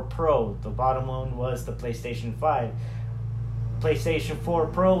 4 Pro. The bottom one was the PlayStation 5. PlayStation 4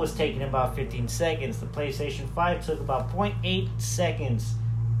 Pro was taking about 15 seconds. The PlayStation 5 took about 0.8 seconds.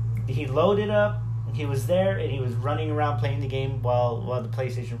 He loaded up, he was there, and he was running around playing the game while the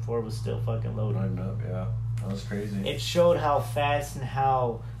PlayStation 4 was still fucking loading. Running up, yeah. That was crazy. It showed how fast and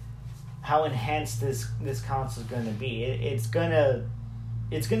how enhanced this console is going to be. It's gonna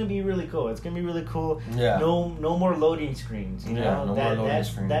be really cool. It's gonna be really cool. Yeah. No more loading screens. You know? No more loading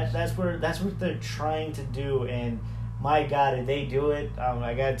screens. That's what they're trying to do. And my God, if they do it,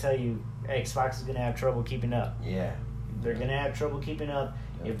 I gotta tell you, Xbox is gonna have trouble keeping up. Yeah. They're gonna have trouble keeping up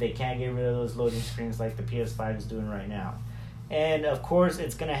if they can't get rid of those loading screens like the PS5 is doing right now. And of course,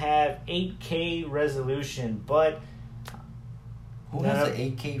 it's gonna have 8K resolution, but who has an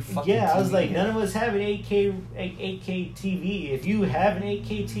 8K fucking TV? Yeah, I was like, none of us have an 8K TV. If you have an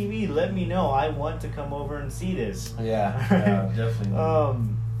 8K TV, let me know. I want to come over and see this. Yeah, definitely.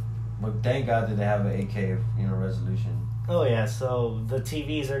 But thank God that they have an 8K, resolution. Oh yeah, so the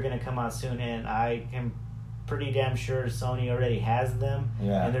TVs are gonna come out soon, and I am pretty damn sure Sony already has them.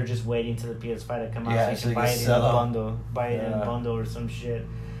 Yeah. And they're just waiting till the PS5 to come out Yeah, so you can buy it in a bundle, in a bundle or some shit.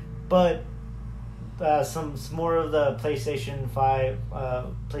 But some more of the PlayStation 5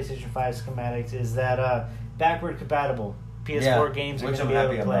 schematics is that backward compatible PS4 games are going to be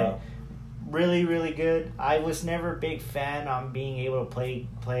able to play. About. Really, really good. I was never a big fan on being able to play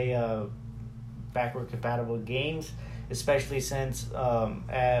backward compatible games, especially since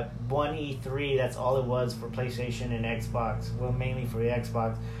at one E3 that's all it was for PlayStation and Xbox. Well, mainly for the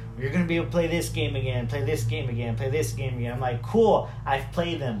Xbox. You're going to be able to play this game again, play this game again, play this game again. I'm like, cool, I've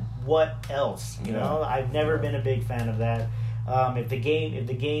played them. What else? You know, I've never been a big fan of that. If the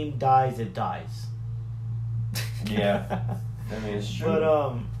game dies, it dies. Yeah. I mean, it's true. But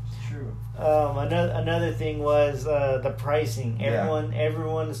it's true. Another thing was the pricing.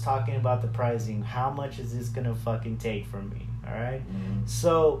 Everyone is talking about the pricing. How much is this gonna fucking take from me? All right. Mm-hmm.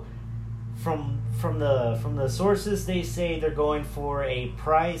 So from the sources, they say they're going for a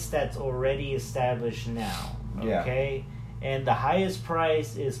price that's already established now. Okay. Yeah. And the highest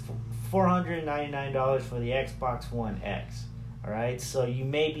price is $499 for the Xbox One X. All right. So you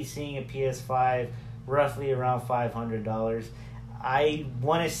may be seeing a PS5 roughly around $500. I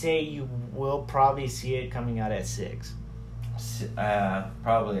want to say you will probably see it coming out at $6.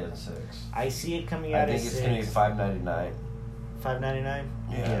 Probably at $6. I see it coming out at $6. I think it's going to be $599. $599?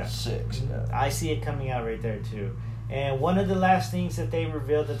 Yeah, $6. Yeah. I see it coming out right there too. And one of the last things that they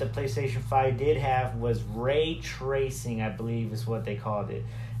revealed that the PlayStation 5 did have was ray tracing, I believe is what they called it.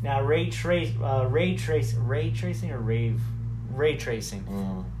 Now ray tracing.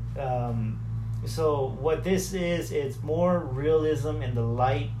 So what this is, it's more realism in the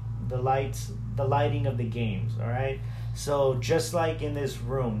lighting of the games, all right? So just like in this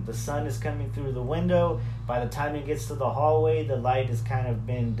room, the sun is coming through the window. By the time it gets to the hallway, the light has kind of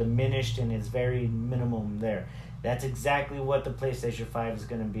been diminished and it's very minimum there. That's exactly what the PlayStation 5 is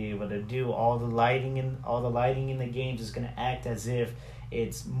going to be able to do. All the lighting in the games is going to act as if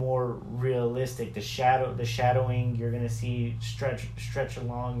it's more realistic. The shadowing you're gonna see stretch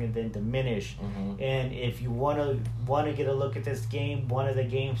along and then diminish. Mm-hmm. And if you wanna get a look at this game, one of the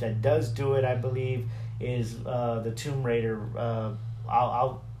games that does do it, I believe, is the Tomb Raider.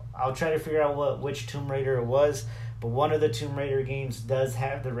 I'll try to figure out which Tomb Raider it was, but one of the Tomb Raider games does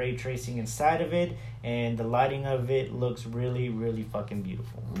have the ray tracing inside of it, and the lighting of it looks really, really fucking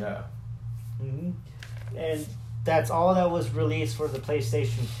beautiful. Yeah. Mm-hmm. And that's all that was released for the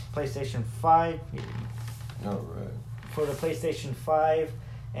PlayStation 5. All right. For the PlayStation 5,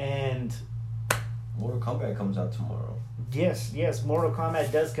 and Mortal Kombat comes out tomorrow. Yes, Mortal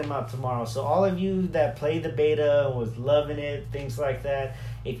Kombat does come out tomorrow. So all of you that played the beta, was loving it, things like that,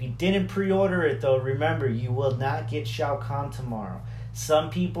 if you didn't pre-order it though, remember, you will not get Shao Kahn tomorrow. Some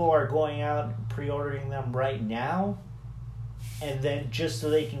people are going out and pre-ordering them right now, and then just so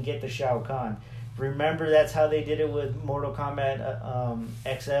they can get the Shao Kahn. Remember, that's how they did it with Mortal Kombat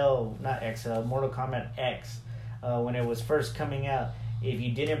Mortal Kombat X, when it was first coming out. If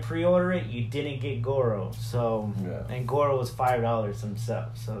you didn't pre-order it, you didn't get Goro. So, yeah. And Goro was $5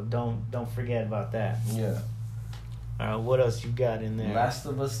 himself. So don't forget about that. Yeah. What else you got in there? Last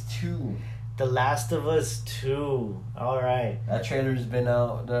of Us 2. The Last of Us 2. All right. That trailer's been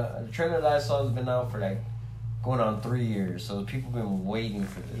out. The trailer that I saw has been out for going on 3 years, so people have been waiting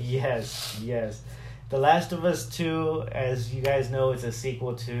for this. Yes. The Last of Us 2, as you guys know, is a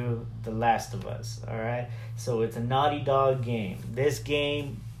sequel to The Last of Us, alright? So it's a Naughty Dog game. This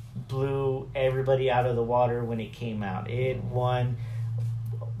game blew everybody out of the water when it came out. It won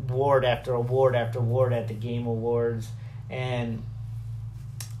award after award after award at the Game Awards, and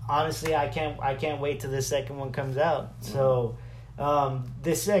honestly, I can't wait till the second one comes out. So,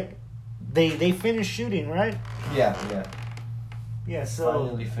 They finished shooting, right? Yeah. Yeah, so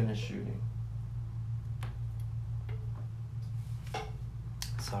finally finished shooting.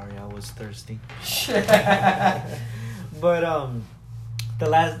 Sorry, I was thirsty. But the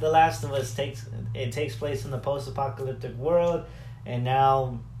Last of Us takes place in the post-apocalyptic world, and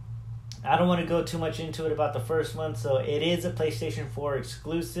now I don't want to go too much into it about the first one. So it is a PlayStation 4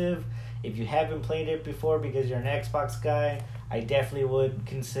 exclusive. If you haven't played it before because you're an Xbox guy, I definitely would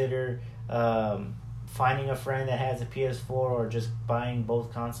consider finding a friend that has a PS4 or just buying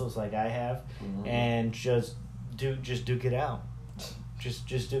both consoles like I have, and just duke it out. Just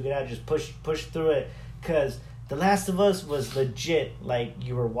duke it out. Just push through it, because The Last of Us was legit like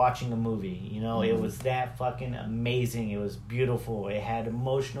you were watching a movie. You know, it was that fucking amazing. It was beautiful. It had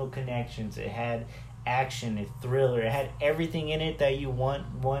emotional connections. It had action, a thriller. It had everything in it that you want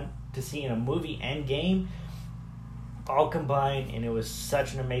to see in a movie and game, all combined, and it was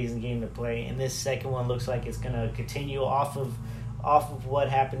such an amazing game to play. And this second one looks like it's gonna continue off of what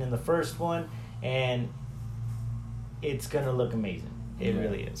happened in the first one, and it's gonna look amazing. It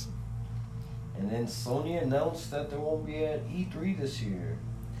really is. And then Sony announced that they won't be at E3 this year.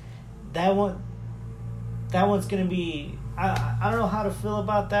 That one's gonna be. I don't know how to feel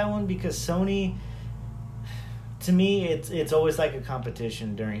about that one, because Sony, to me, it's always like a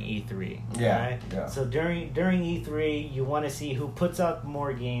competition during E3. Yeah. Right? Yeah. So during E3, you want to see who puts out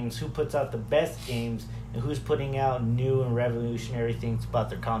more games, who puts out the best games, and who's putting out new and revolutionary things about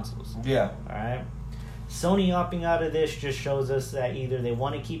their consoles. Yeah. All right. Sony opting out of this just shows us that either they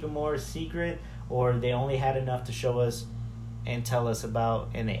want to keep it more secret, or they only had enough to show us and tell us about,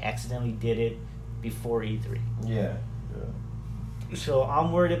 and they accidentally did it before E3. Yeah. So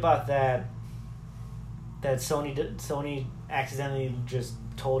I'm worried about that. That Sony accidentally just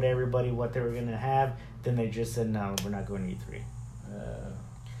told everybody what they were gonna have. Then they just said, no, we're not going to E3.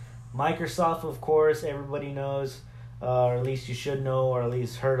 Microsoft, of course, everybody knows, or at least you should know, or at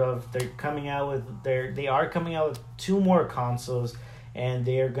least heard of. They are coming out with 2 more consoles, and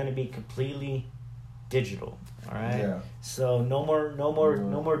they are going to be completely digital. All right. Yeah. So no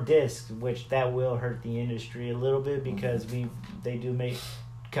more discs, which that will hurt the industry a little bit, because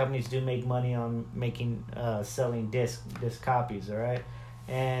companies do make money on making selling disc copies. All right,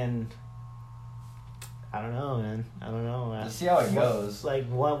 and I don't know, man. I don't know. Let's see how it goes. Like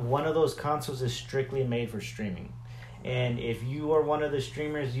one of those consoles is strictly made for streaming, and if you are one of the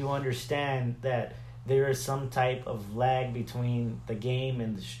streamers, you understand that there is some type of lag between the game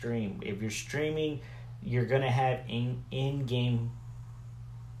and the stream. If you're streaming, you're gonna have in-game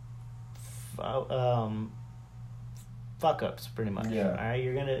fuck ups, pretty much. Yeah. All right,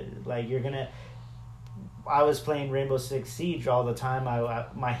 you're gonna. I was playing Rainbow Six Siege all the time.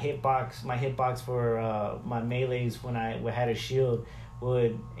 My hitbox for my melees when I had a shield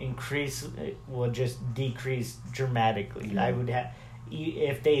would just decrease dramatically. Yeah. I would have,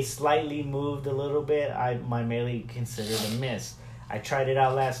 if they slightly moved a little bit, my melee considered a miss. I tried it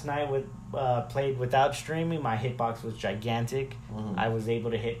out last night played without streaming. My hitbox was gigantic. Mm-hmm. I was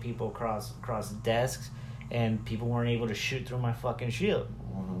able to hit people across desks, and people weren't able to shoot through my fucking shield.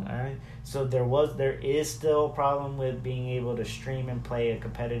 Mm-hmm. All right, so there is still a problem with being able to stream and play a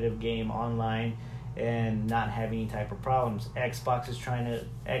competitive game online and not have any type of problems. Xbox's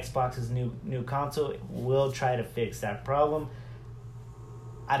new console will try to fix that problem.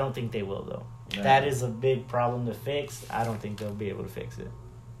 I don't think they will, though. Yeah. That is a big problem to fix. I don't think they'll be able to fix it.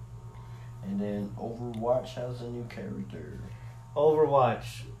 And then Overwatch has a new character.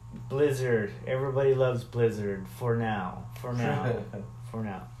 Overwatch, Blizzard. Everybody loves Blizzard for now. For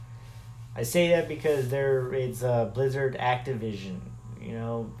now. I say that because it's Blizzard Activision. You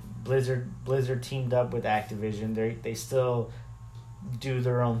know, Blizzard teamed up with Activision. They still do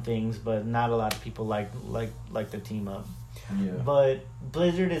their own things, but not a lot of people like the team up. Yeah. But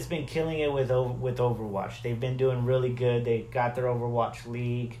Blizzard has been killing it with Overwatch. They've been doing really good. They got their Overwatch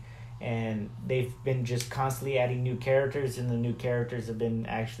League, and they've been just constantly adding new characters, and the new characters have been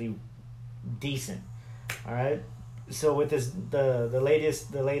actually decent. All right. So with the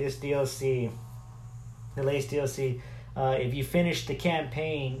latest DLC, if you finish the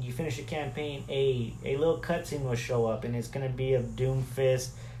campaign, a little cutscene will show up, and it's gonna be of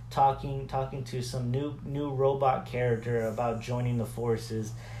Doomfist talking to some new robot character about joining the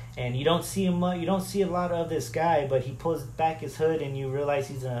forces, and you don't see him. You don't see a lot of this guy, but he pulls back his hood, and you realize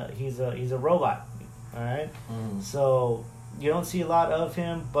he's a robot. All right, So you don't see a lot of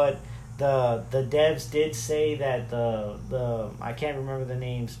him, but the devs did say that the I can't remember the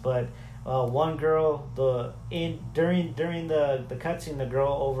names, but one girl during the cutscene, the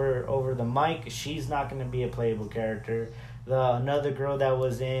girl over the mic, she's not going to be a playable character. Another girl that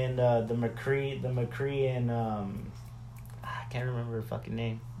was in the McCree and I can't remember her fucking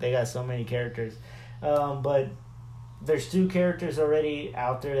name. They got so many characters, but there's 2 characters already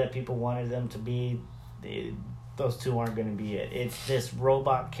out there that people wanted them to be. Those 2 aren't going to be it. It's this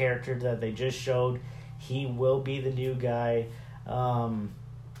robot character that they just showed. He will be the new guy.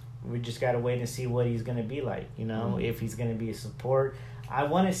 We just got to wait and see what he's going to be like, you know, if he's going to be a support. I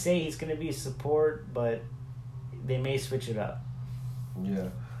want to say he's going to be a support, but they may switch it up. Yeah.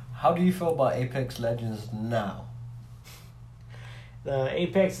 How do you feel about Apex Legends now? The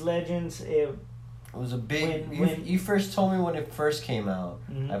Apex Legends, it was a big... You first told me when it first came out.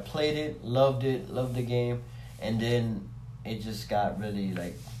 Mm-hmm. I played it, loved the game, and then it just got really,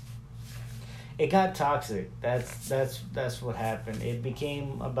 like... It got toxic. That's what happened. It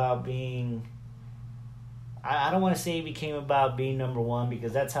became about being I don't want to say it became about being number one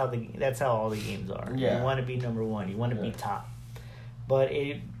because that's how all the games are. Yeah. You want to be number one. You want to be top. But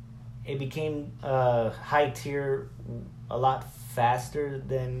it became high tier a lot faster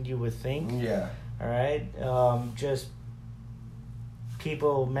than you would think. Yeah. All right. Just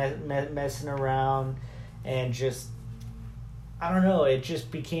people messing around and just I don't know. It just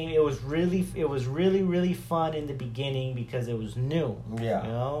became. It was really fun in the beginning because it was new. Yeah. You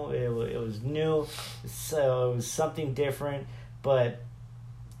know, it was new, so it was something different. But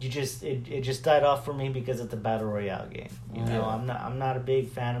it just died off for me because of the battle royale game. You know, I'm not a big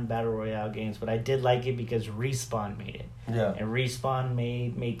fan of battle royale games, but I did like it because Respawn made it. Yeah. And Respawn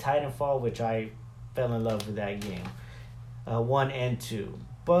made Titanfall, which I fell in love with that game, 1 and 2.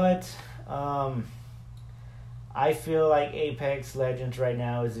 But I feel like Apex Legends right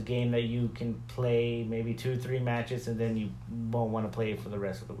now is a game that you can play maybe 2-3 matches and then you won't want to play it for the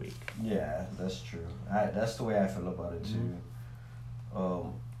rest of the week. Yeah, that's true. That's the way I feel about it too.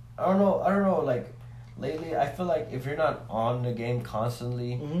 I don't know. Like lately, I feel like if you're not on the game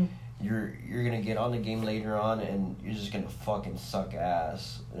constantly, you're gonna get on the game later on and you're just gonna fucking suck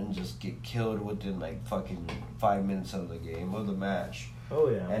ass and just get killed within like fucking 5 minutes of the game of the match. Oh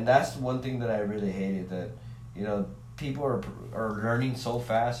yeah. And that's one thing that I really hated, that you know people are learning so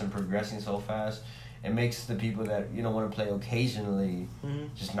fast and progressing so fast. It makes the people that want to play occasionally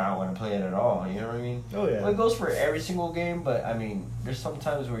just not want to play it at all. You know what I mean? Oh yeah. Well, it goes for every single game, but I mean, there's some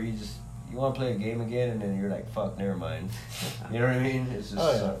times where you want to play a game again, and then you're like, fuck, never mind. You know what I mean? It just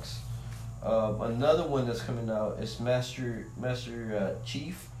sucks. Another one that's coming out is Master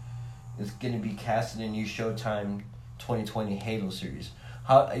Chief is going to be casting a new Showtime 2020 Halo series.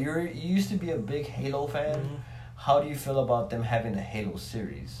 You used to be a big Halo fan. How do you feel about them having a Halo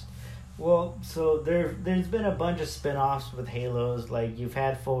series? Well, so there's been a bunch of spin-offs with Halos. Like you've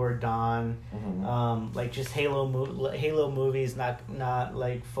had Forward Dawn, like just Halo movies, not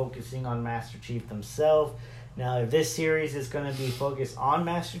like focusing on Master Chief themselves. Now, if this series is going to be focused on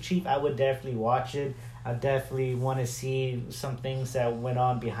Master Chief, I would definitely watch it. I definitely want to see some things that went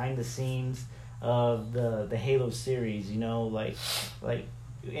on behind the scenes of the Halo series. You know, like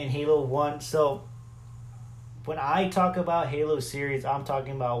in Halo 1. So when I talk about Halo series, I'm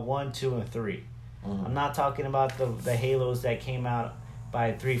talking about 1, 2, and 3. I'm not talking about the Halos that came out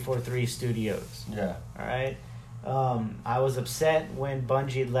by 343 Studios. Yeah. All right. I was upset when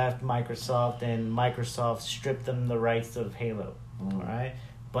Bungie left Microsoft and Microsoft stripped them the rights of Halo. All right.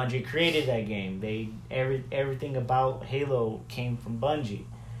 Bungie created that game. Everything about Halo came from Bungie.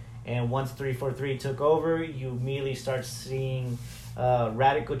 And once 343 took over, you immediately start seeing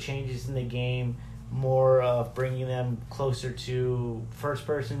radical changes in the game. More of bringing them closer to first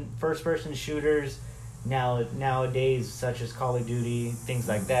person shooters nowadays, such as Call of Duty, things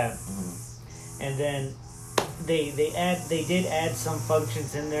like that. And then they did add some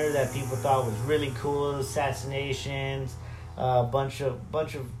functions in there that people thought was really cool: assassinations, bunch of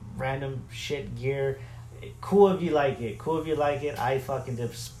random shit gear. Cool if you like it. I fucking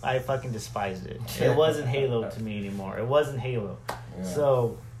despised it. It wasn't Halo to me anymore. It wasn't Halo. Yeah.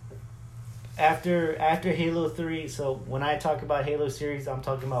 So after Halo 3, so when I talk about Halo series, I'm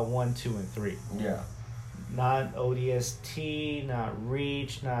talking about 1, 2, and 3. Yeah. Not ODST, not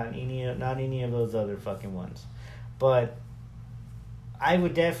Reach, not any of those other fucking ones. But I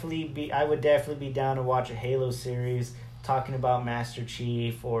would definitely be down to watch a Halo series talking about Master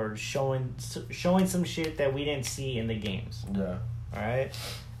Chief or showing some shit that we didn't see in the games. Yeah. All right?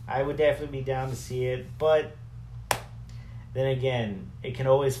 I would definitely be down to see it, but then again, it can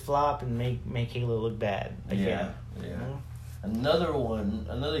always flop and make Halo look bad again. Yeah. Another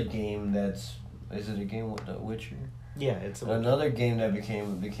game is it a game with The Witcher? Yeah, it's another game that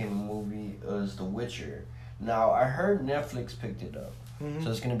became a movie is The Witcher. Now I heard Netflix picked it up, so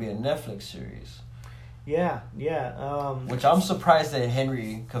it's going to be a Netflix series. Yeah. Which I'm surprised that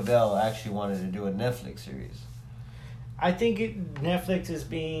Henry Cavill actually wanted to do a Netflix series. I think Netflix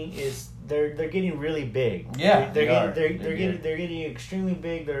they're getting really big. Yeah, they're getting extremely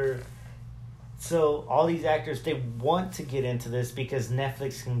big. So all these actors, they want to get into this because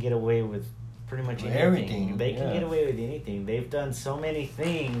Netflix can get away with pretty much anything. Everything. They can get away with anything. They've done so many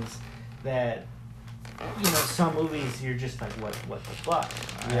things that some movies you're just like, what the fuck?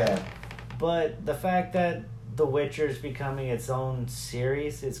 Yeah. But the fact that The Witcher is becoming its own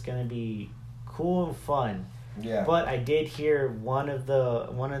series, it's gonna be cool and fun. Yeah. But I did hear one of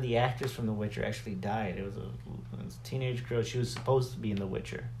the actors from The Witcher actually died. It was a teenage girl. She was supposed to be in The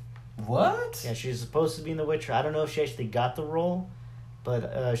Witcher. What? Yeah, she was supposed to be in The Witcher. I don't know if she actually got the role,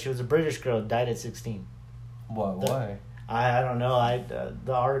 but she was a British girl. Died at 16. Why? I don't know.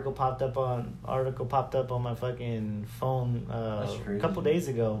 The article popped up on my fucking phone a couple days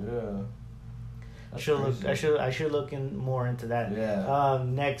ago. Yeah. I should look in more into that. Yeah.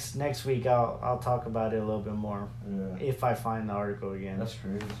 Next week I'll talk about it a little bit more. Yeah. If I find the article again. That's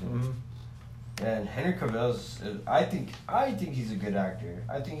crazy. Mm-hmm. And Henry Cavill's, I think he's a good actor.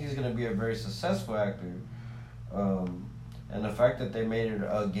 I think he's gonna be a very successful actor. And the fact that they made it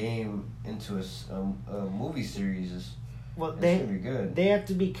a game into a movie series is gonna be good. They have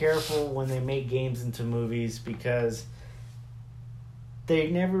to be careful when they make games into movies because they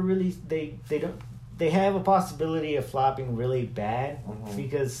never really they have a possibility of flopping really bad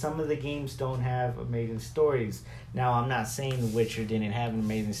because some of the games don't have amazing stories. Now, I'm not saying The Witcher didn't have an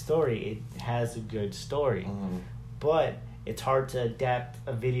amazing story. It has a good story. But it's hard to adapt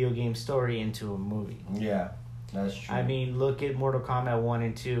a video game story into a movie. Yeah, that's true. I mean, look at Mortal Kombat 1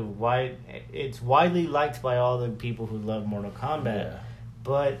 and 2. It's widely liked by all the people who love Mortal Kombat.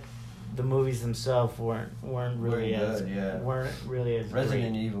 But the movies themselves weren't really as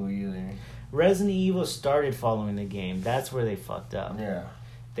Resident Evil either. Resident Evil started following the game. That's where they fucked up. Yeah.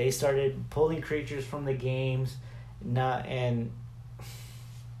 They started pulling creatures from the games,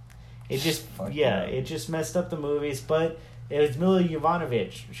 it just messed up the movies. But it was Mila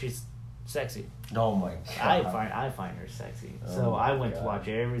Jovovich. She's sexy. Oh my god. I find her sexy. So I went to watch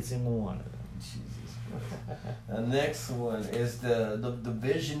every single one of them. Jesus. The next one is the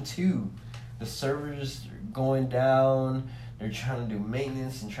Division 2. The servers going down. They're trying to do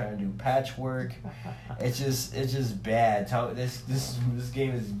maintenance and trying to do patchwork. It's just bad. This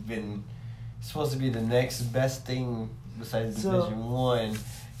game has been supposed to be the next best thing besides Division 1.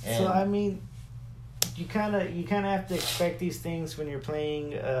 So I mean, you kind of have to expect these things when you're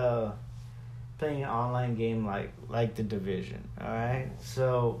playing an online game like The Division. All right,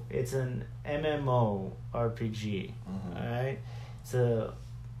 so it's an MMO RPG. All right, so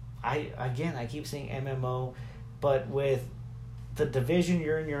I keep saying MMO, but with The Division,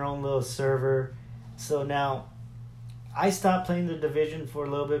 you're in your own little server. So now, I stopped playing The Division for a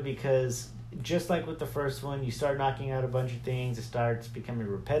little bit because just like with the first one, you start knocking out a bunch of things, it starts becoming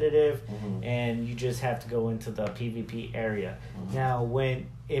repetitive, and you just have to go into the PvP area. Now, when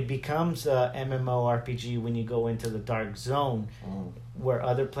it becomes a MMORPG, when you go into the Dark Zone, where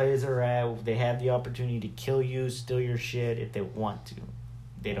other players are at, they have the opportunity to kill you, steal your shit if they want to.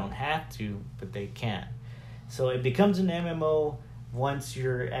 They don't have to, but they can. So it becomes an MMO once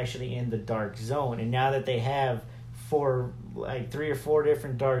you're actually in the Dark Zone. And now that they have 3 or 4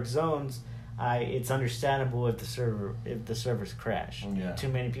 different Dark Zones, it's understandable if the servers crash. Yeah. Too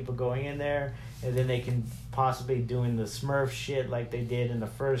many people going in there, and then they can possibly doing the Smurf shit like they did in the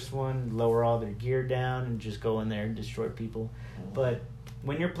first one, lower all their gear down and just go in there and destroy people. But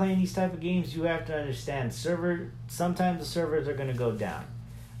when you're playing these type of games, you have to understand sometimes the servers are going to go down.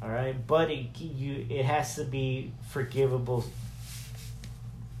 All right, but it has to be forgivable.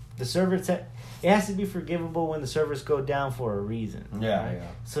 It has to be forgivable when the servers go down for a reason. Yeah, right? yeah.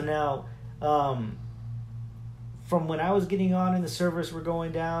 So now, from when I was getting on and the servers were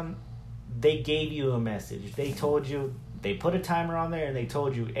going down, they gave you a message. They told you, they put a timer on there and they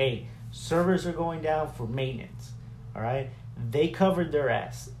told you, hey, servers are going down for maintenance. All right. They covered their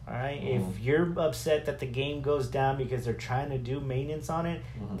ass, all right? If you're upset that the game goes down because they're trying to do maintenance on it,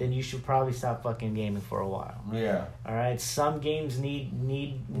 then you should probably stop fucking gaming for a while. Yeah. All right. Some games need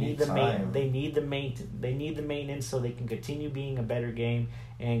the maintenance. They need the maintenance so they can continue being a better game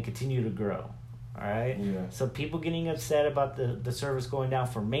and continue to grow. All right. Yeah. So people getting upset about the service going down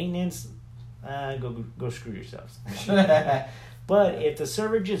for maintenance, go screw yourselves. But if the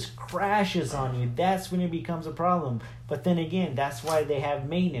server just crashes on you, that's when it becomes a problem. But then again, that's why they have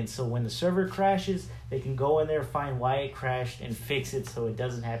maintenance. So when the server crashes, they can go in there, find why it crashed, and fix it so it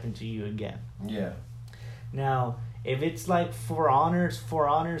doesn't happen to you again. Yeah. Now, if it's like For Honor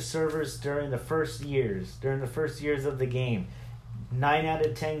servers during the first years of the game, 9 out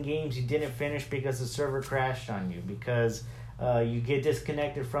of 10 games you didn't finish because the server crashed on you, because you get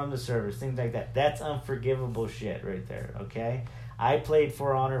disconnected from the servers, things like that. That's unforgivable shit right there, okay? I played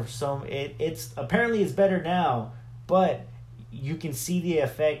For Honor, so it's apparently it's better now, but you can see the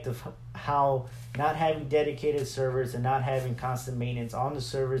effect of how not having dedicated servers and not having constant maintenance on the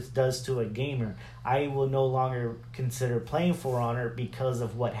servers does to a gamer. I will no longer consider playing For Honor because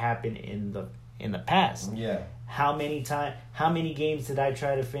of what happened in the past. Yeah. How many games did I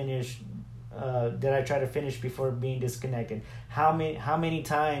try to finish? Before being disconnected? How many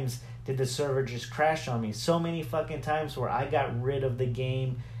times did the server just crash on me? So many fucking times where I got rid of the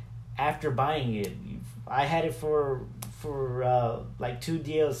game after buying it. I had it for for like 2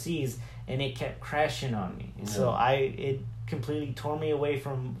 DLCs, and it kept crashing on me. Yeah. So it completely tore me away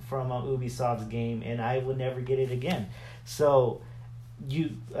from Ubisoft's game, and I would never get it again. So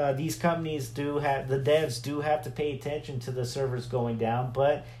these companies the devs do have to pay attention to the servers going down,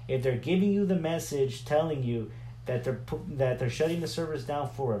 but if they're giving you the message telling you that they're shutting the servers down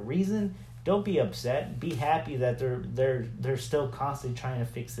for a reason, don't be upset. Be happy that they're still constantly trying to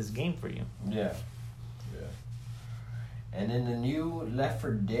fix this game for you. Yeah. And then the new Left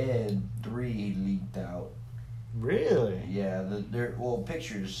 4 Dead 3 leaked out. Really? Yeah,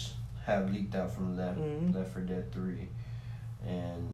 pictures have leaked out from that Mm-hmm. Left 4 Dead 3, and